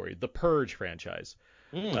this category, the Purge franchise.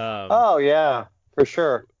 Oh yeah, for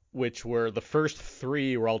sure. Which were the first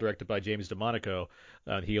 3 were all directed by James DeMonaco.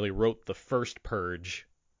 He only wrote the first Purge,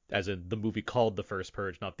 as in the movie called The First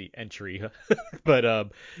Purge, not the entry. but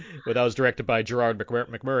that was directed by Gerard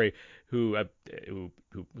McMurray, who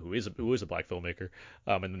is a black filmmaker.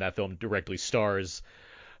 And that film directly stars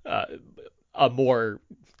a more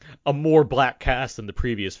black cast than the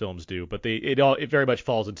previous films do. But it very much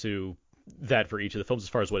falls into that for each of the films as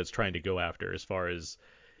far as what it's trying to go after, as far as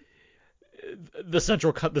the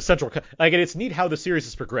central like, it's neat how the series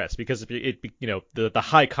has progressed, because if the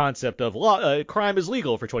high concept of crime is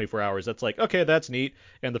legal for 24 hours, that's like, okay, that's neat.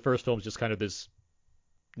 And the first film is just kind of this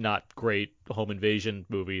not great home invasion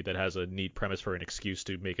movie that has a neat premise for an excuse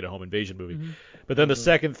to make it a home invasion movie. But then the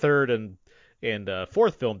second, third, and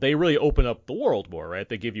fourth film, they really open up the world more, right?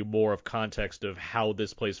 They give you more of context of how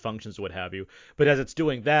this place functions, what have you. But as it's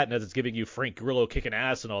doing that, and as it's giving you Frank Grillo kicking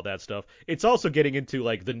ass and all that stuff, it's also getting into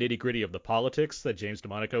like the nitty gritty of the politics that James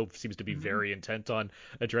DeMonaco seems to be very intent on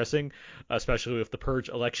addressing, especially with the Purge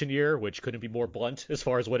election year, which couldn't be more blunt as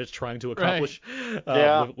far as what it's trying to accomplish.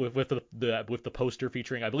 Right. With the poster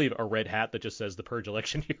featuring, I believe, a red hat that just says the Purge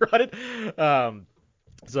election year on it.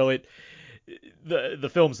 So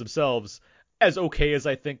the films themselves, as okay as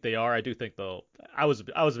I think they are, I do think though I was a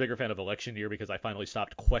bigger fan of Election Year because I finally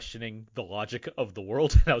stopped questioning the logic of the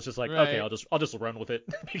world, and I was just like, okay, I'll just run with it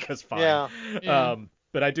because fine. Yeah.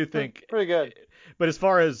 But I do think pretty good. But as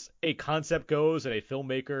far as a concept goes and a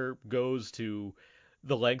filmmaker goes to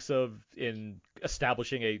the lengths of in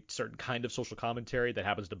establishing a certain kind of social commentary that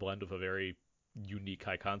happens to blend with a very unique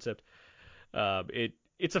high concept,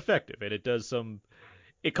 it's effective, and it does some.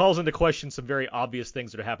 It calls into question some very obvious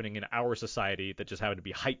things that are happening in our society that just happen to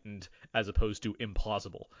be heightened as opposed to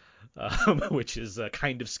implausible, which is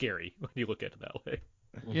kind of scary when you look at it that way.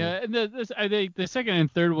 Yeah, and I think the second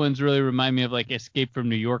and third ones really remind me of like Escape from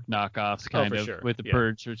New York knockoffs, kind of, with the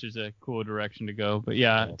Purge, which is a cool direction to go. But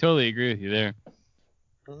yeah, I totally agree with you there.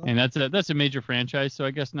 And that's a major franchise, so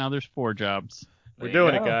I guess now there's 4 jobs. We're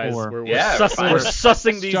doing it, guys. Four. We're Yeah, sussing, we're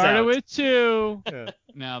sussing these Started out. with 2. Yeah.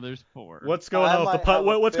 Now there's 4. What's going on with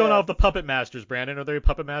what's going on with the puppet masters, Brandon? Are there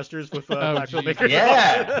puppet masters with black geez. filmmakers?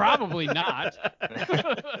 Yeah. Probably not.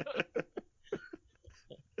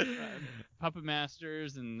 Puppet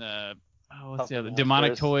Masters and what's the other?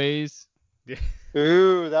 Demonic Toys.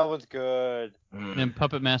 Ooh, that one's good. And then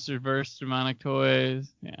Puppet Masters versus Demonic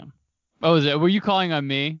Toys. Yeah. Oh, were you calling on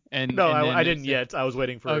me? No, I didn't yet. I was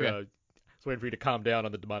waiting for Okay. I was waiting for you to calm down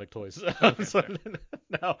on the demonic toys. Okay, So,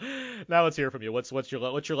 now let's hear from you. What's your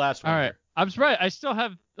last one? All right. Here? I'm surprised. I still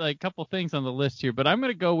have like a couple things on the list here, but I'm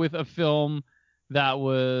gonna go with a film that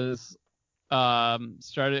was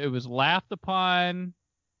started. It was laughed upon,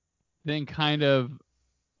 then kind of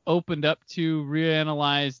opened up to,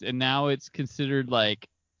 reanalyzed, and now it's considered like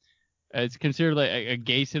a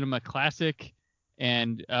gay cinema classic,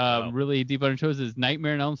 and really deep under toes is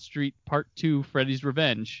Nightmare on Elm Street Part 2: Freddy's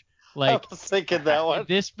Revenge. Like, I was thinking that one.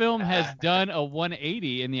 this film has done a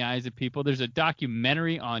 180 in the eyes of people. There's a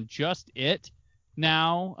documentary on just it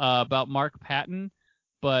now about Mark Patton,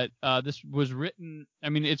 but this was written. I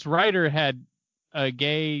mean, its writer had a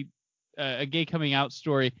gay coming out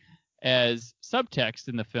story as subtext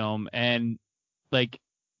in the film, and like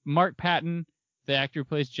Mark Patton, the actor who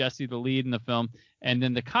plays Jesse, the lead in the film, and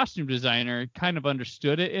then the costume designer kind of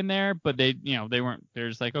understood it in there, but they weren't. They're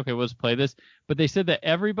just like, okay, let's play this. But they said that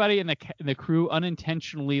everybody in the crew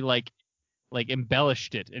unintentionally like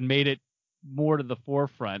embellished it and made it more to the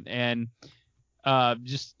forefront. And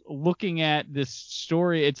just looking at this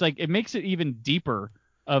story, it's like it makes it even deeper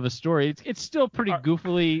of a story. It's still pretty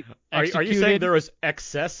goofily executed. Are you saying there was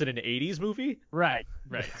excess in an 80s movie? Right,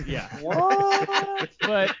 yeah. What?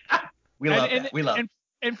 But We love that. We love it.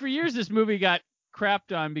 And for years, this movie got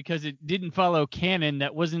crapped on because it didn't follow canon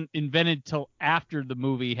that wasn't invented till after the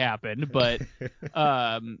movie happened. But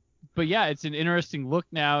yeah, it's an interesting look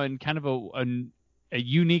now and kind of a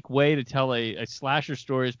unique way to tell a slasher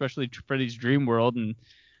story, especially Freddy's Dream World.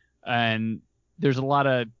 And there's a lot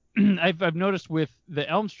of I've noticed with the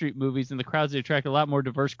Elm Street movies and the crowds, they attract a lot more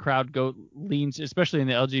diverse crowd. Leans, especially in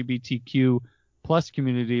the LGBTQ plus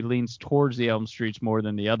community, leans towards the Elm Streets more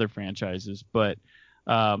than the other franchises. But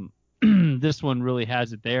this one really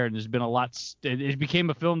has it there, and there's been a lot. It became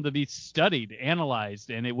a film to be studied, analyzed,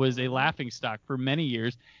 and it was a laughingstock for many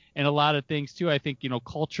years. And a lot of things too. I think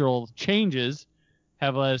cultural changes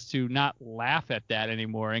have led us to not laugh at that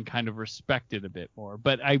anymore and kind of respect it a bit more.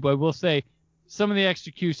 But I will say, some of the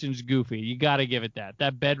execution's goofy. You got to give it that.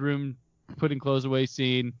 That bedroom putting clothes away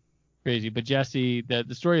scene, crazy. But Jesse,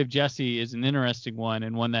 the story of Jesse is an interesting one,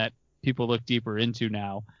 and one that people look deeper into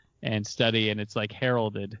now and study, and it's like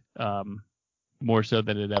heralded more so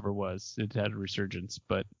than it ever was. It had a resurgence.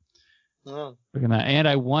 But look at that. And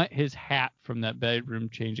I want his hat from that bedroom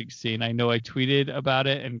changing scene. I know I tweeted about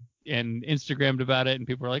it and Instagrammed about it, and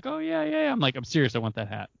people were like, "Oh yeah." I'm like, I'm serious. I want that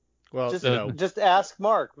hat. Well, just ask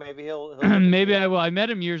Mark. Maybe he'll maybe I will. I met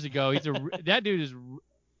him years ago. That dude is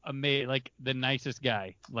amazing, like the nicest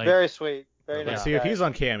guy. Like, very sweet, very nice. Let's see if he's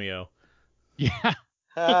on Cameo. Yeah.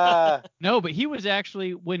 No, but he was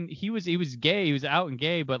actually, when he was gay. He was out and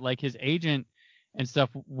gay, but like his agent and stuff,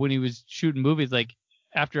 when he was shooting movies, like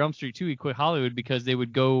after Elm Street 2, he quit Hollywood because they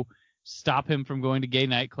would go stop him from going to gay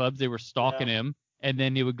nightclubs. They were stalking him. And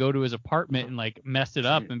then he would go to his apartment and like mess it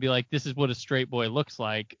up and be like, "This is what a straight boy lives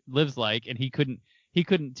like," and he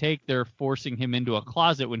couldn't take their forcing him into a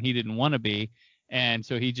closet when he didn't want to be, and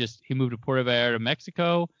so he moved to Puerto Vallarta,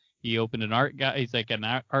 Mexico. He opened an he's like an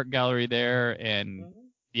art gallery there, and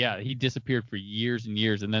he disappeared for years and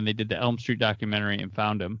years, and then they did the Elm Street documentary and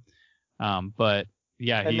found him. But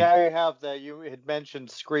yeah, and now you have you had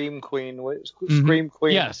mentioned Scream Queen,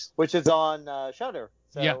 yes, which is on Shudder,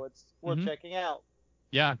 so it's worth checking out.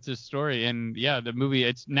 Yeah, it's a story, and the movie,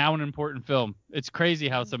 it's now an important film. It's crazy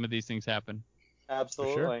how some of these things happen.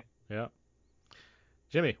 Absolutely. Sure. Yeah.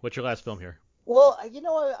 Jimmy, what's your last film here? Well, I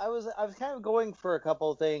was kind of going for a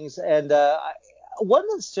couple of things, and one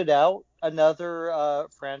that stood out, another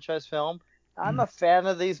franchise film. I'm a fan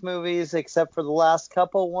of these movies, except for the last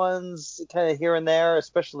couple ones, kind of here and there,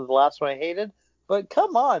 especially the last one I hated. But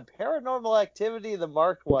come on, Paranormal Activity, the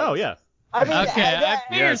marked ones. Oh, yeah. I mean, I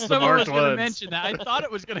figured someone was going to ones. mention that. I thought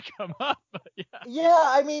it was going to come up, but yeah. Yeah,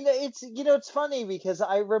 I mean, it's funny because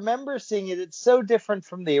I remember seeing it. It's so different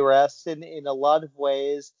from the rest in a lot of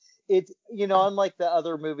ways. It's, unlike the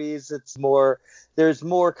other movies, there's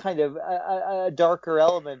more kind of a darker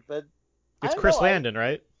element, but it's Chris Landon,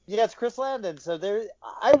 right? Yeah, it's Chris Landon. So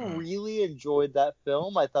I really enjoyed that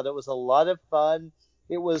film. I thought it was a lot of fun.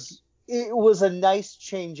 It was a nice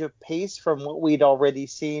change of pace from what we'd already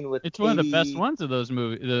seen with. It's one of the best ones of those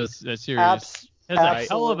movies, those series. Has a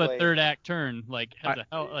hell of a Absolutely. third act turn. Like has a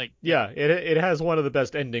hell like Yeah, it has one of the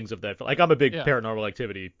best endings of that film. Like, I'm a big Yeah. Paranormal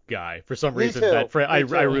Activity guy for some Me reason. too. I Me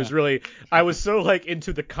too. was really, I was so like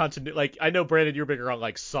into the continuity. Like, I know Brandon, you're bigger on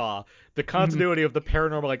like Saw. The continuity of the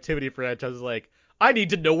Paranormal Activity franchise is like, I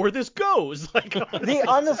need to know where this goes. Like,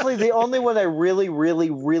 Honestly, the only one I really,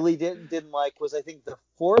 really, really didn't like was I think the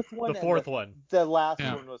fourth one. the and fourth one. The last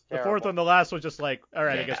Yeah. one was The terrible. fourth one, the last was just like, all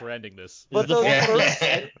right, I Yeah. guess we're ending this. But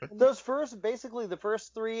The those fourth- basically the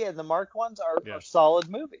first three and the marked ones Yeah. are solid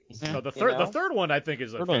movies. Yeah. No, the You know? third one I think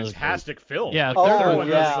is a Third one is fantastic film. Yeah, Like, third Oh, one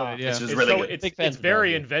yeah. was good, yeah. This was It's really so good. it's Big fan it's of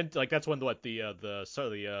very that, inventive. Like, that's when the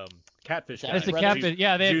catfish It's guys. It's a Right. catfish.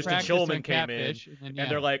 Yeah, they had Houston practiced Schulman on came in, catfish, and then,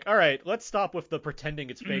 And they're like, all right, let's stop with the pretending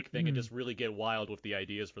it's fake thing and just really get wild with the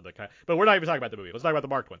ideas for the kind. But we're not even talking about the movie. Let's talk about the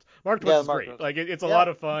marked ones. Marked Yeah, ones is marked great. ones. Like, it's a Yeah. lot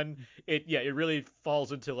of fun. It really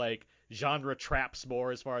falls into like genre traps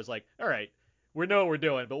more as far as like, all right, we know what we're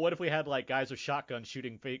doing, but what if we had like guys with shotguns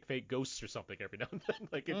shooting fake ghosts or something every now and then?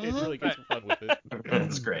 Like, it really gets fun with it.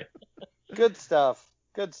 That's great. Good stuff.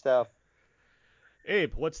 Good stuff.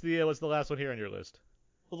 Abe, what's the last one here on your list?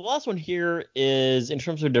 Well, the last one here is, in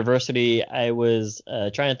terms of diversity, I was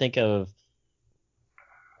trying to think of,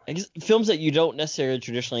 I guess, films that you don't necessarily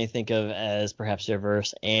traditionally think of as perhaps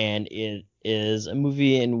diverse, and it is a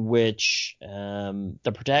movie in which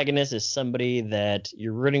the protagonist is somebody that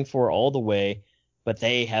you're rooting for all the way, but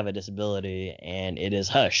they have a disability, and it is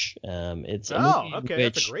Hush. It's a movie in Okay,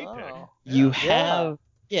 that's which a great pick. Oh. you Yeah.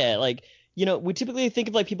 have like, we typically think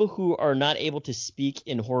of like people who are not able to speak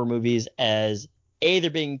in horror movies as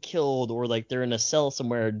they're being killed, or like they're in a cell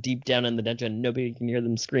somewhere deep down in the dungeon, nobody can hear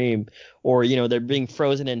them scream, or they're being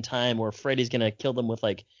frozen in time, or Freddy's gonna kill them with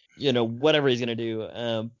like whatever he's gonna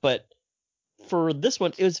do. But for this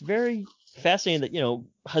one, it was very fascinating that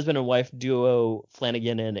husband and wife duo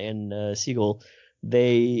Flanagan and Siegel,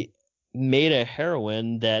 they made a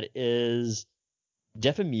heroine that is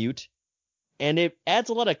deaf and mute, and it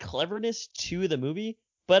adds a lot of cleverness to the movie.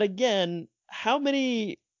 But again, how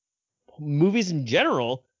many movies in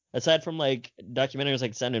general, aside from like documentaries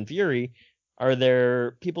like Sound and Fury, are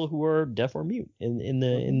there people who are deaf or mute in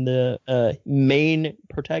the main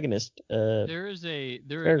protagonist? There is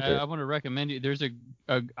character. I want to recommend you. There's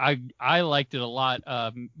I liked it a lot.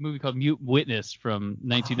 Movie called Mute Witness from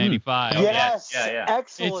 1995. Yes. yeah.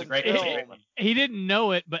 Excellent It's a great film. He didn't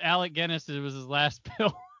know it, but Alec Guinness, it was his last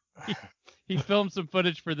film. He filmed some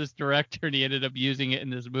footage for this director, and he ended up using it in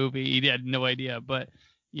this movie. He had no idea, but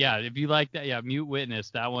yeah, if you like that, Mute Witness,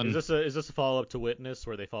 that one. Is this a follow up to Witness,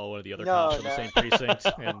 where they follow one of the other No, cops in no. the same precinct?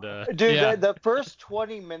 And Dude, Yeah. the first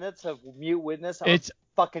 20 minutes of Mute Witness are It's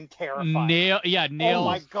fucking terrifying. nails. Oh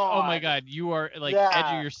my god. Oh my god, you are like Yeah.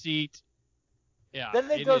 edge of your seat. Yeah.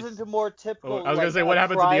 Then it goes into more typical. I was gonna say, what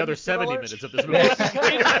happens in the other 70 minutes of this movie?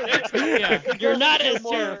 Yeah. You're not It goes as into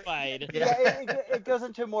more- terrified. Yeah, it goes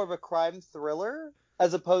into more of a crime thriller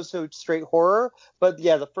as opposed to straight horror. But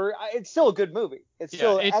yeah, it's still a good movie. It's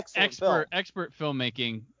still an it's excellent film. expert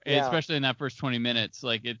filmmaking, Yeah. especially in that first 20 minutes.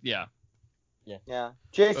 Like it, yeah. Yeah,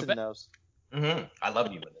 Jason But- knows. I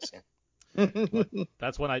love you in this. Yeah.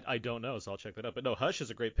 That's one I don't know, so I'll check that out. But no, Hush is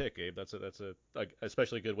a great pick, Abe. That's a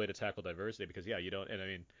especially good way to tackle diversity, because you don't. And I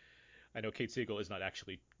mean, I know Kate Siegel is not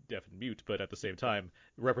actually deaf and mute, but at the same time,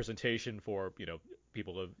 representation for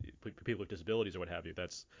people with disabilities or what have you,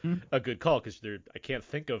 that's a good call, because I can't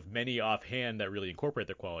think of many offhand that really incorporate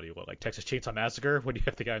their quality. What, like Texas Chainsaw Massacre, when you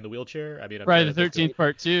have the guy in the wheelchair? I mean, I'm Friday trying the to think 13th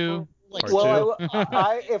Part 2. Like, Part Well,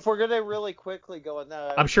 two. if we're gonna really quickly go on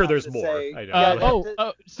that, I'm sure there's more. I know.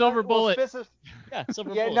 Silver Bullet. Silver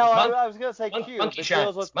Yeah, Bullet. no, I was gonna say Q. Monkey It Shines.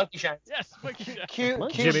 deals with Monkey Shines. Yes. Q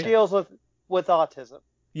Jimmy. deals with autism.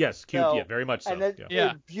 Yes, cute. So- Yeah, very much so. And it's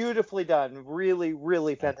Yeah. beautifully done. Really,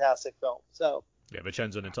 really fantastic film. So Yeah,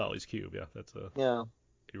 Vincenzo Natali's Cube. Yeah, that's yeah.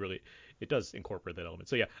 it does incorporate that element.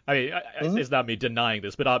 So yeah, I mean, it's not me denying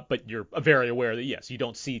this, but you're very aware that yes, you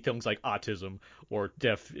don't see things like autism or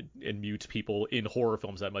deaf and mute people in horror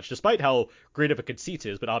films that much, despite how great of a conceit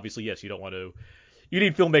is. But obviously, yes, you don't want to. You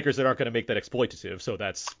need filmmakers that aren't going to make that exploitative. So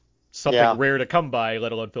that's something rare to come by,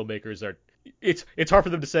 let alone filmmakers are. It's hard for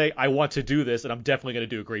them to say, I want to do this, and I'm definitely going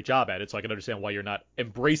to do a great job at it. So I can understand why you're not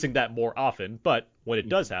embracing that more often. But when it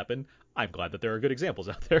does happen, I'm glad that there are good examples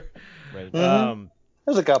out there. Right.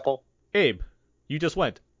 There's a couple. Abe, you just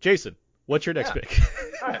went. Jason, what's your next pick?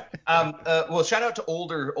 All right. Well, shout out to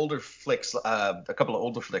older flicks, a couple of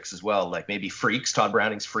older flicks as well, like maybe Freaks, Todd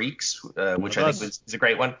Browning's Freaks, which I think is a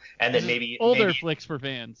great one, and then maybe older flicks for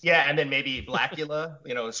fans. Yeah, and then maybe Blackula,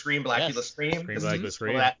 Scream, Blackula, Yes. Scream. Scream, Blackula,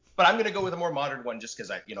 Scream. But I'm gonna go with a more modern one just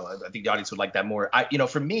because I think the audience would like that more.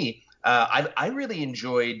 For me, I really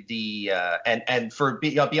enjoyed the and for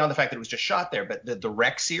beyond the fact that it was just shot there, but the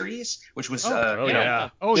Rec series, which was it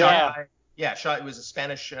was a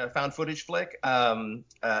Spanish found footage flick.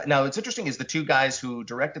 Now it's interesting is the two guys who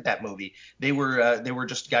directed that movie, they were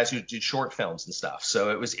just guys who did short films and stuff. So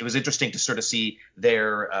it was interesting to sort of see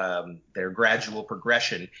their gradual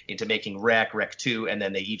progression into making Rec 2, and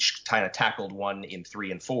then they each kind of tackled one in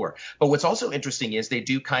 3 and 4. But what's also interesting is they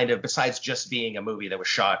do kind of, besides just being a movie that was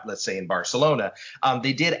shot, let's say in Barcelona,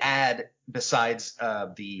 they did add, besides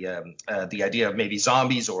the idea of maybe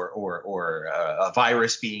zombies or a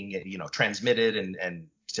virus being transmitted and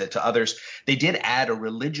to others, they did add a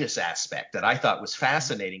religious aspect that I thought was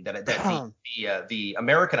fascinating. That the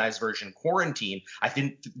Americanized version, Quarantine, I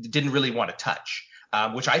think didn't really want to touch.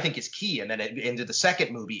 Which I think is key, and then into the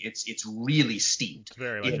second movie, it's really steeped. It's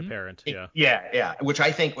very apparent, yeah. Yeah, which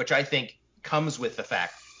I think comes with the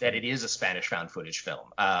fact that it is a Spanish found footage film.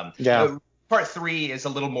 Part 3 is a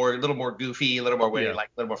little more goofy, a little more witty, a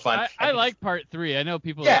little more fun. I like part 3. I know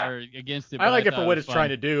people are against it. I like it for what it's trying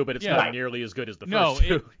to do, but it's not nearly as good as the first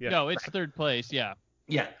two. No, it's third place. Yeah.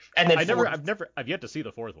 Yeah, and then I've yet to see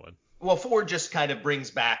the fourth one. Well, 4 just kind of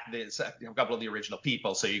brings back a couple of the original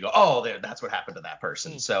people, so you go, oh, that's what happened to that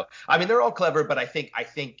person. So I mean, they're all clever, but I think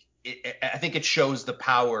it shows the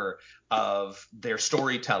power of their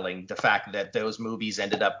storytelling. The fact that those movies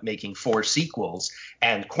ended up making 4 sequels,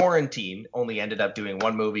 and Quarantine only ended up doing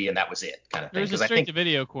 1 movie, and that was it, kind of thing. There's a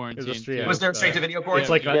straight-to-video Quarantine. Was there a straight-to-video Quarantine? It's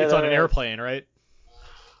like it's on an airplane, right?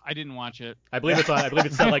 I didn't watch it. I believe it's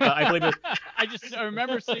set like I believe it. I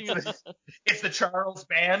remember seeing it. It's the Charles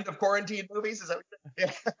Band of quarantine movies. Is that what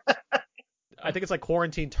I think it's like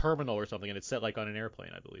Quarantine Terminal or something, and it's set like on an airplane,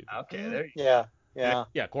 I believe. Okay, there you go. Yeah.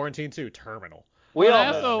 Quarantine 2 Terminal. The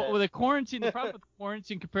problem with Quarantine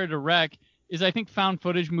compared to Rec is I think found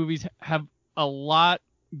footage movies have a lot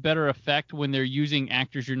better effect when they're using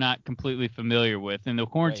actors you're not completely familiar with. And the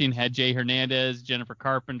Quarantine had Jay Hernandez, Jennifer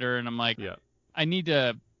Carpenter, and I'm like, I need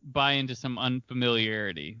to buy into some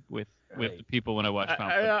unfamiliarity with the people when I watch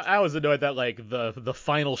found footage. I was annoyed that like the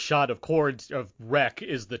final shot of Rec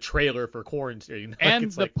is the trailer for Quarantine.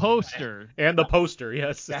 And the poster. And the poster,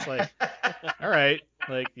 yes. It's like, all right,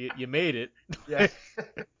 like you made it. Yeah.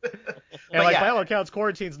 And like by all accounts,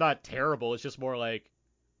 Quarantine's not terrible. It's just more like,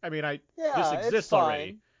 I mean, this exists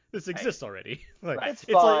already. This exists already. Like, it's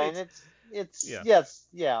fine. It's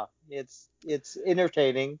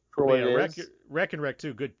entertaining for what it is. Rec and Rec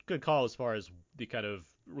 2, good call as far as the kind of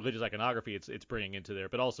religious iconography it's bringing into there,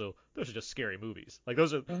 but also those are just scary movies. Like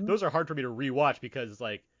those are hard for me to rewatch because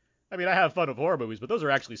like, I mean, I have fun with horror movies, but those are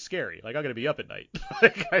actually scary. Like I'm gonna be up at night.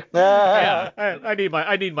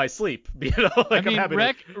 I need my sleep. Like, I mean,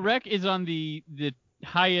 Rec is on the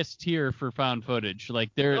highest tier for found footage.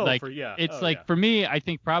 Like for me, I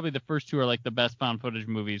think probably the first 2 are like the best found footage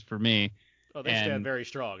movies for me. Oh, they stand very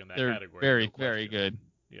strong in that they're category. Very, very good.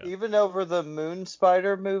 Yeah. Even over the Moon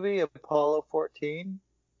Spider movie, Apollo 14.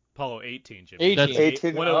 Apollo 18, Jimmy.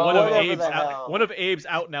 18. One of Abe's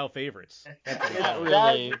out now favorites. Not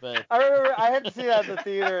really, but I remember I had to see that in the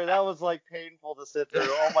theater. That was like painful to sit through.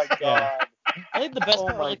 Oh my god. I think the best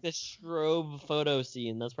part was like the strobe photo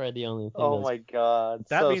scene. That's probably the only thing. Oh my god.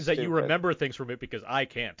 That means stupid. that you remember things from it because I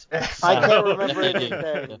can't. I can't remember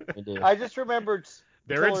anything. I just remembered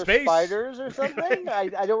they're in space. Spiders or something.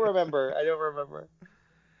 I don't remember.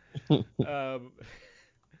 All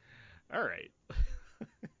right.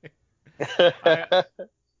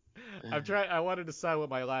 I wanted to decide what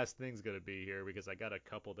my last thing's gonna be here because I got a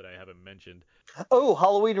couple that I haven't mentioned. Oh,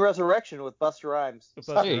 Halloween Resurrection with Busta Rhymes.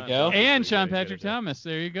 There you go. And Sean Patrick Thomas.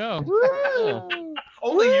 There you go.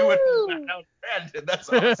 Only you would put that out, Brandon. That's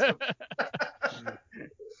awesome.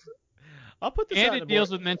 I'll put this and it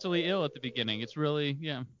deals with mentally ill at the beginning. It's really,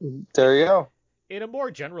 There you go. In a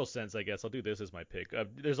more general sense, I guess I'll do this as my pick.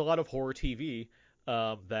 There's a lot of horror TV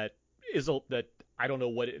that I don't know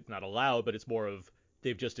what it's not allowed, but it's more of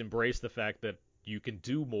they've just embraced the fact that you can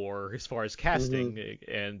do more as far as casting,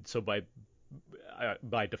 and so by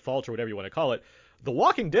default or whatever you want to call it, The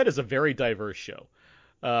Walking Dead is a very diverse show.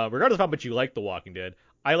 Regardless of how much you like The Walking Dead,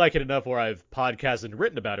 I like it enough where I've podcasted and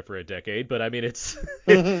written about it for a decade, but I mean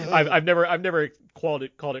I've never called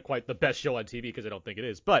it quite the best show on TV because I don't think it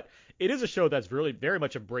is. But it is a show that's really very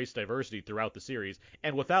much embraced diversity throughout the series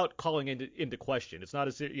and without calling into question. It's not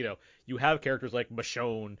you have characters like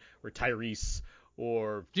Michonne or Tyrese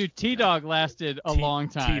or Dude, T-Dog lasted a long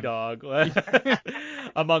time. T-Dog,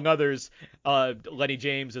 among others. Lenny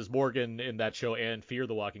James as Morgan in that show and Fear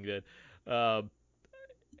the Walking Dead.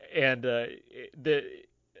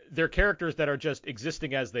 They're characters that are just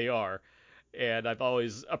existing as they are, and I've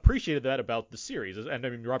always appreciated that about the series. And I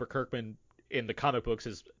mean, Robert Kirkman in the comic books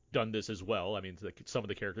has done this as well. I mean, some of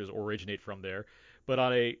the characters originate from there, but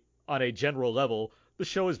on a general level, the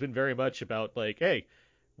show has been very much about like, hey,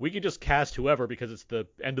 we can just cast whoever because it's the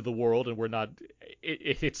end of the world, and we're not.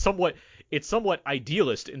 It's somewhat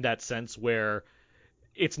idealist in that sense, where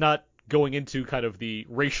it's not going into kind of the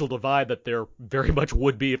racial divide that there very much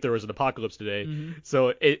would be if there was an apocalypse today. Mm-hmm. So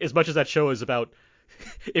as much as that show is about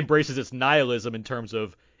embraces its nihilism in terms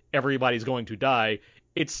of everybody's going to die,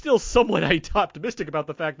 it's still somewhat optimistic about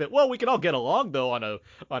the fact that, well, we can all get along though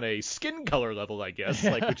on a skin color level, I guess,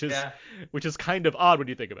 like which is kind of odd when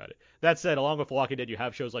you think about it. That said, along with Walking Dead, you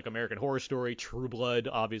have shows like American Horror Story, True Blood,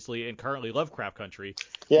 obviously, and currently Lovecraft Country.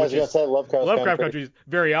 Yeah, I was gonna say Lovecraft Country is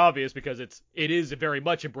very obvious because it is very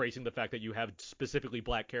much embracing the fact that you have specifically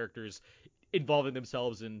black characters involving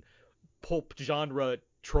themselves in pulp genre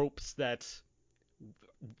tropes that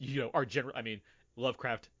are general. I mean,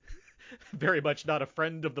 Lovecraft. Very much not a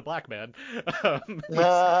friend of the black man.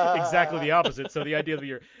 Exactly the opposite. So the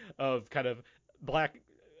idea of kind of black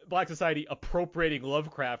society appropriating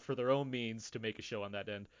Lovecraft for their own means to make a show on that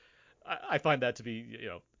end, I find that to be,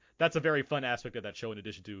 that's a very fun aspect of that show in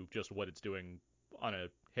addition to just what it's doing on a,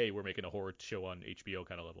 hey, we're making a horror show on HBO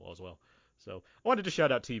kind of level as well. So I wanted to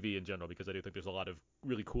shout out TV in general because I do think there's a lot of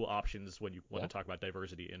really cool options when you want to talk about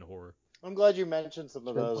diversity in horror. I'm glad you mentioned some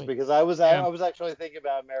of those because I was actually thinking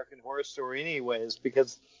about American Horror Story anyways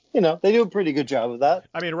because they do a pretty good job of that.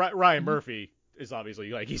 I mean, Ryan Murphy is obviously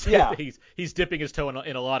like he's dipping his toe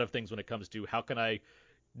in a lot of things when it comes to how can I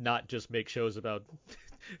not just make shows about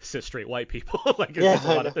cis straight white people. Like there's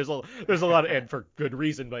a lot of, and for good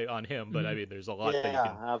reason on him, but I mean there's a lot that you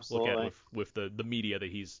can look at with the media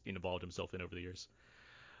that he's involved himself in over the years.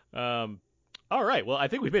 All right, well I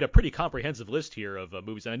think we've made a pretty comprehensive list here of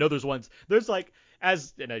movies, and I know and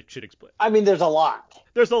I should explain. I mean, there's a lot.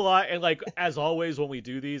 There's a lot, and like as always when we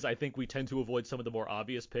do these, I think we tend to avoid some of the more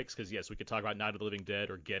obvious picks because yes, we could talk about Night of the Living Dead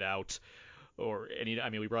or Get Out. Or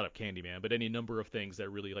we brought up Candyman, but any number of things that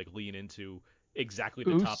really like lean into exactly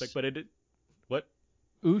the topic. But what?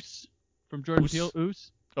 Oos from Jordan Peele.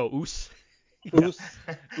 Oos. Oh, Oos. Oos.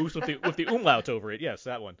 Oos with the umlaut over it. Yes,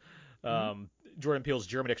 that one. Jordan Peele's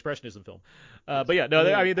German expressionism film. But yeah,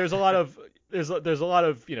 no, I mean, there's a lot of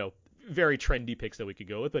very trendy picks that we could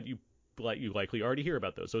go with, but you likely already hear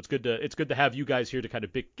about those. So it's good to have you guys here to kind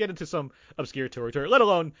of get into some obscure territory, let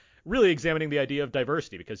alone really examining the idea of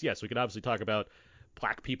diversity. Because yes, we can obviously talk about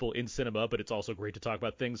black people in cinema, but it's also great to talk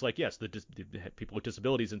about things like the people with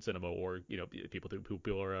disabilities in cinema, or people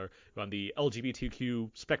are on the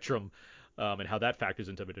LGBTQ spectrum, and how that factors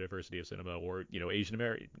into the diversity of cinema, or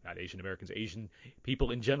Asian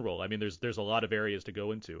people in general. I mean, there's a lot of areas to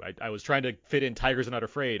go into. I was trying to fit in Tigers Are Not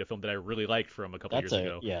Afraid, a film that I really liked from a couple years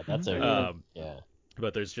ago. Yeah, that's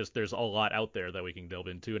But there's a lot out there that we can delve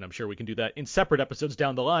into, and I'm sure we can do that in separate episodes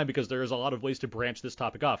down the line because there is a lot of ways to branch this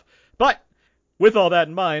topic off. But with all that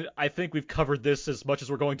in mind, I think we've covered this as much as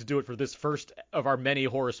we're going to do it for this first of our many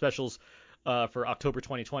horror specials for October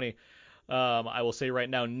 2020. I will say right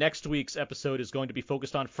now, next week's episode is going to be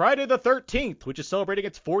focused on Friday the 13th, which is celebrating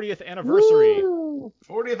its 40th anniversary. Woo!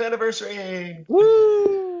 40th anniversary!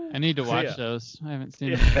 Woo! I need to watch those. I haven't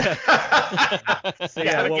seen them.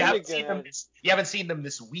 You haven't seen them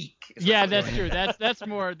this week. Yeah, that's true. That's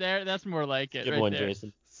more there. That's more like it. Good right one, there.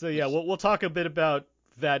 Jason. So yeah, we'll talk a bit about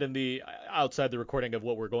that in the outside the recording of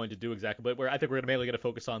what we're going to do exactly, but I think we're mainly going to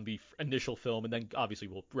focus on the initial film, and then obviously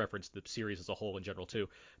we'll reference the series as a whole in general too.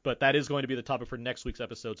 But that is going to be the topic for next week's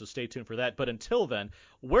episode, so stay tuned for that. But until then,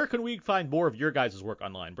 where can we find more of your guys' work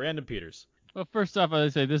online? Brandon Peters. Well, first off, I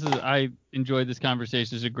would say I enjoyed this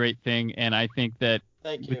conversation. It's a great thing, and I think that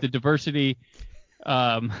with the diversity,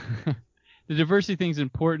 the diversity thing is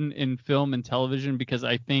important in film and television because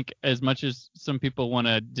I think as much as some people want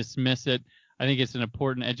to dismiss it, I think it's an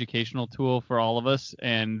important educational tool for all of us,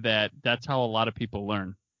 and that's how a lot of people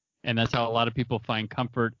learn, and that's how a lot of people find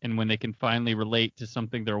comfort. And when they can finally relate to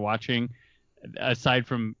something they're watching, aside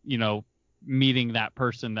from meeting that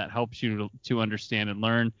person that helps you to understand and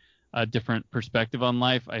learn a different perspective on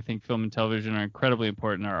life, I think film and television are incredibly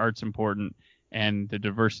important. Our art's important, and the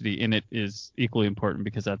diversity in it is equally important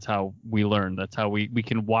because that's how we learn. That's how we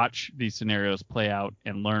can watch these scenarios play out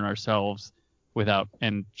and learn ourselves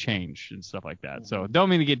and change and stuff like that. So don't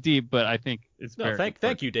mean to get deep, but I think it's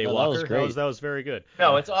thank you, Dave No, Walker. that was That was very good.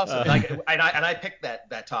 No, it's awesome. I picked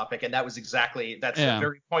that topic, and that was that's a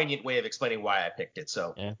very poignant way of explaining why I picked it.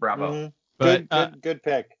 So bravo. Mm-hmm. But, good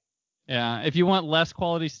pick. Yeah, if you want less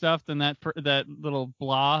quality stuff than that little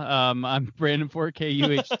blah, I'm Brandon 4K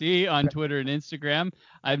UHD on Twitter and Instagram.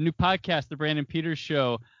 I have a new podcast, The Brandon Peters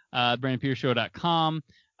Show, BrandonPetersShow.com,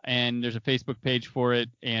 and there's a Facebook page for it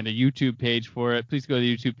and a YouTube page for it. Please go to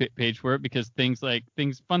the YouTube page for it because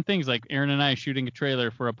fun things like Aaron and I shooting a trailer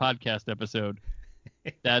for a podcast episode.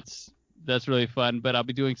 That's really fun. But I'll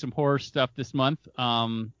be doing some horror stuff this month.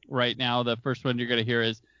 Right now, the first one you're going to hear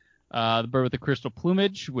is The Bird with the Crystal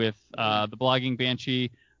Plumage with the blogging Banshee,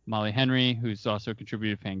 Molly Henry, who's also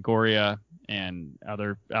contributed to Fangoria and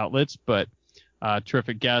other outlets. But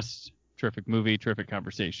terrific guest, terrific movie, terrific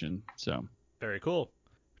conversation. So very cool.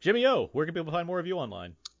 Jimmy O, where can people find more of you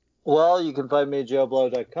online? Well, you can find me at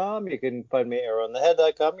joeblow.com. You can find me at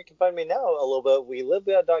arrowonthehead.com. You can find me now a little bit at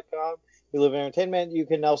weliveit.com. We Live Entertainment. You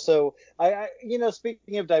can also,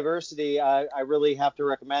 speaking of diversity, I really have to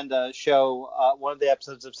recommend a show. One of the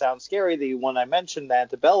episodes of Sound Scary, the one I mentioned, the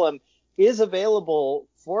Antebellum, is available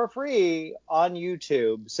for free on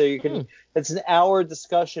YouTube. So you can, it's an hour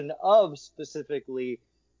discussion of specifically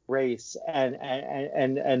race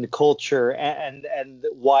and culture and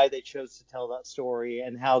why they chose to tell that story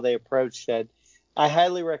and how they approached it. I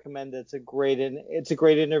highly recommend it. It's a great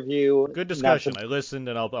interview. Good discussion. I listened,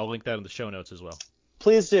 and I'll link that in the show notes as well.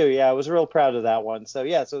 Please do. Yeah, I was real proud of that one. So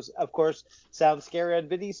yeah, so of course, Sounds Scary on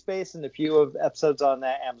VidiSpace and a few of episodes on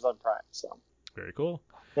Amazon Prime. So very cool.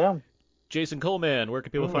 Yeah. Jason Coleman, where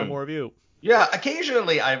can people find more of you? Yeah,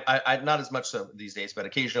 occasionally, I not as much so these days, but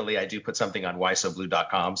occasionally I do put something on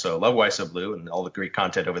whysoblue.com. So love Why So Blue and all the great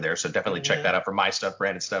content over there. So definitely check that out for my stuff,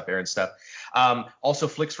 Brandon's stuff, Aaron's stuff. Also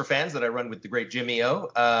Flicks for Fans that I run with the great Jimmy O.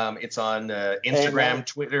 It's on Instagram,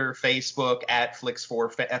 Twitter, Facebook at Flicks for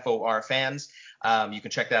FOR Fans. You can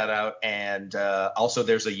check that out. And also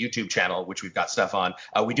there's a YouTube channel, which we've got stuff on.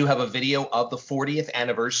 We do have a video of the 40th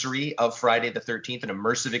anniversary of Friday the 13th, an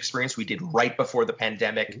immersive experience we did right before the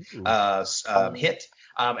pandemic hit.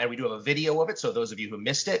 And we do have a video of it. So those of you who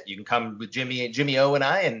missed it, you can come with Jimmy O and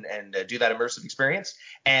I and do that immersive experience.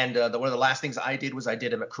 And one of the last things I did was I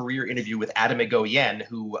did a career interview with Adam Egoyen,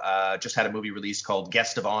 who just had a movie released called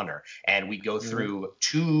Guest of Honor. And we go through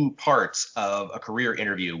 2 parts of a career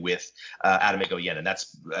interview with Adam Egoyen. And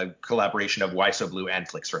that's a collaboration of Why So Blue and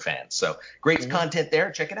Flicks for Fans. So great content there.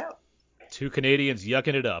 Check it out. 2 Canadians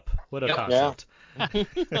yucking it up. What a concept. Yeah.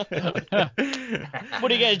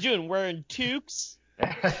 What are you guys doing? Wearing toques?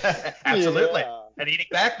 Absolutely. Yeah. And eating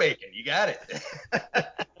back bacon. You got it.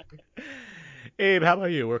 Abe, how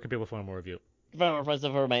about you? Where can people find more of you? Find more fun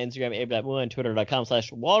stuff over my Instagram, abe.moon,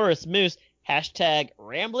 twitter.com/walrusmoose,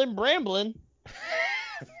 #ramblin'.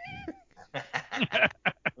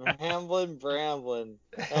 Ramblin'.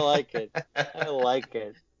 I like it.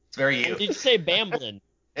 It's very you. Did you say bamblin'?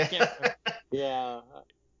 Yeah.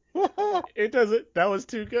 It doesn't. That was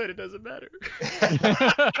too good. It doesn't matter.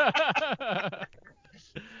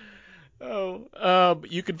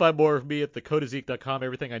 You can find more of me at thecodazeek.com.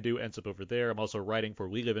 Everything I do ends up over there. I'm also writing for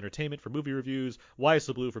We Live Entertainment for movie reviews, Why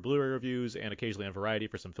So Blue for Blu-ray reviews, and occasionally on Variety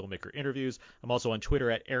for some filmmaker interviews. I'm also on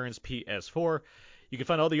Twitter at AaronsPS4. You can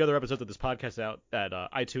find all the other episodes of this podcast out at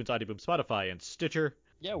iTunes, Audioboom, Spotify, and Stitcher.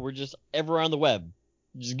 Yeah, we're just everywhere on the web.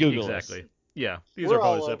 Just Google Exactly. us. Yeah, these are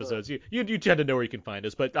bonus episodes. You tend to know where you can find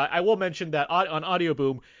us, but I will mention that on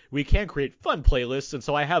Audioboom, we can create fun playlists, and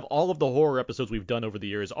so I have all of the horror episodes we've done over the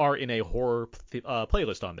years are in a horror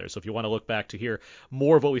playlist on there. So if you want to look back to hear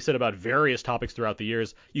more of what we said about various topics throughout the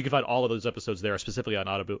years, you can find all of those episodes there, specifically on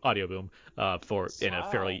Audioboom, in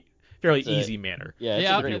a fairly easy manner. Yeah, it's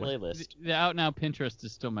a great playlist. The Out Now Pinterest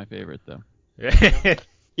is still my favorite, though.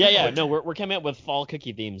 Yeah. No, we're coming up with fall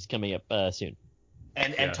cookie themes coming up soon.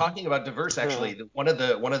 And talking about diverse, actually, one of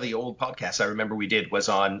the old podcasts I remember we did was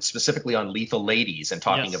specifically on Lethal Ladies and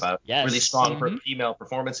talking about really strong female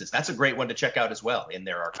performances. That's a great one to check out as well in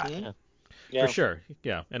their archive. For sure,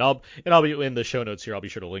 yeah. And I'll be in the show notes here. I'll be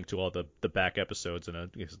sure to link to all the back episodes, and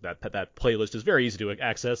that playlist is very easy to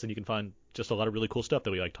access, and you can find just a lot of really cool stuff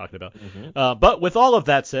that we like talking about. But with all of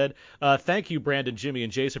that said, thank you, Brandon, Jimmy,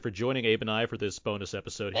 and Jason for joining Abe and I for this bonus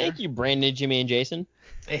episode here. Thank you, Brandon, Jimmy, and Jason.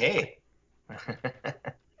 Hey.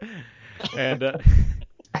 And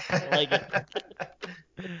I like it.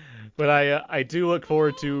 But I do look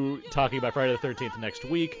forward to talking about Friday the 13th next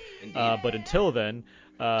week. But until then,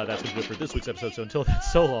 that's going to do it for this week's episode. So until then,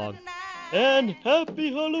 so long. And happy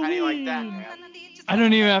Halloween. How do you like that, man? I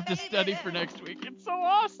don't even have to study for next week. It's so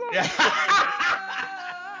awesome.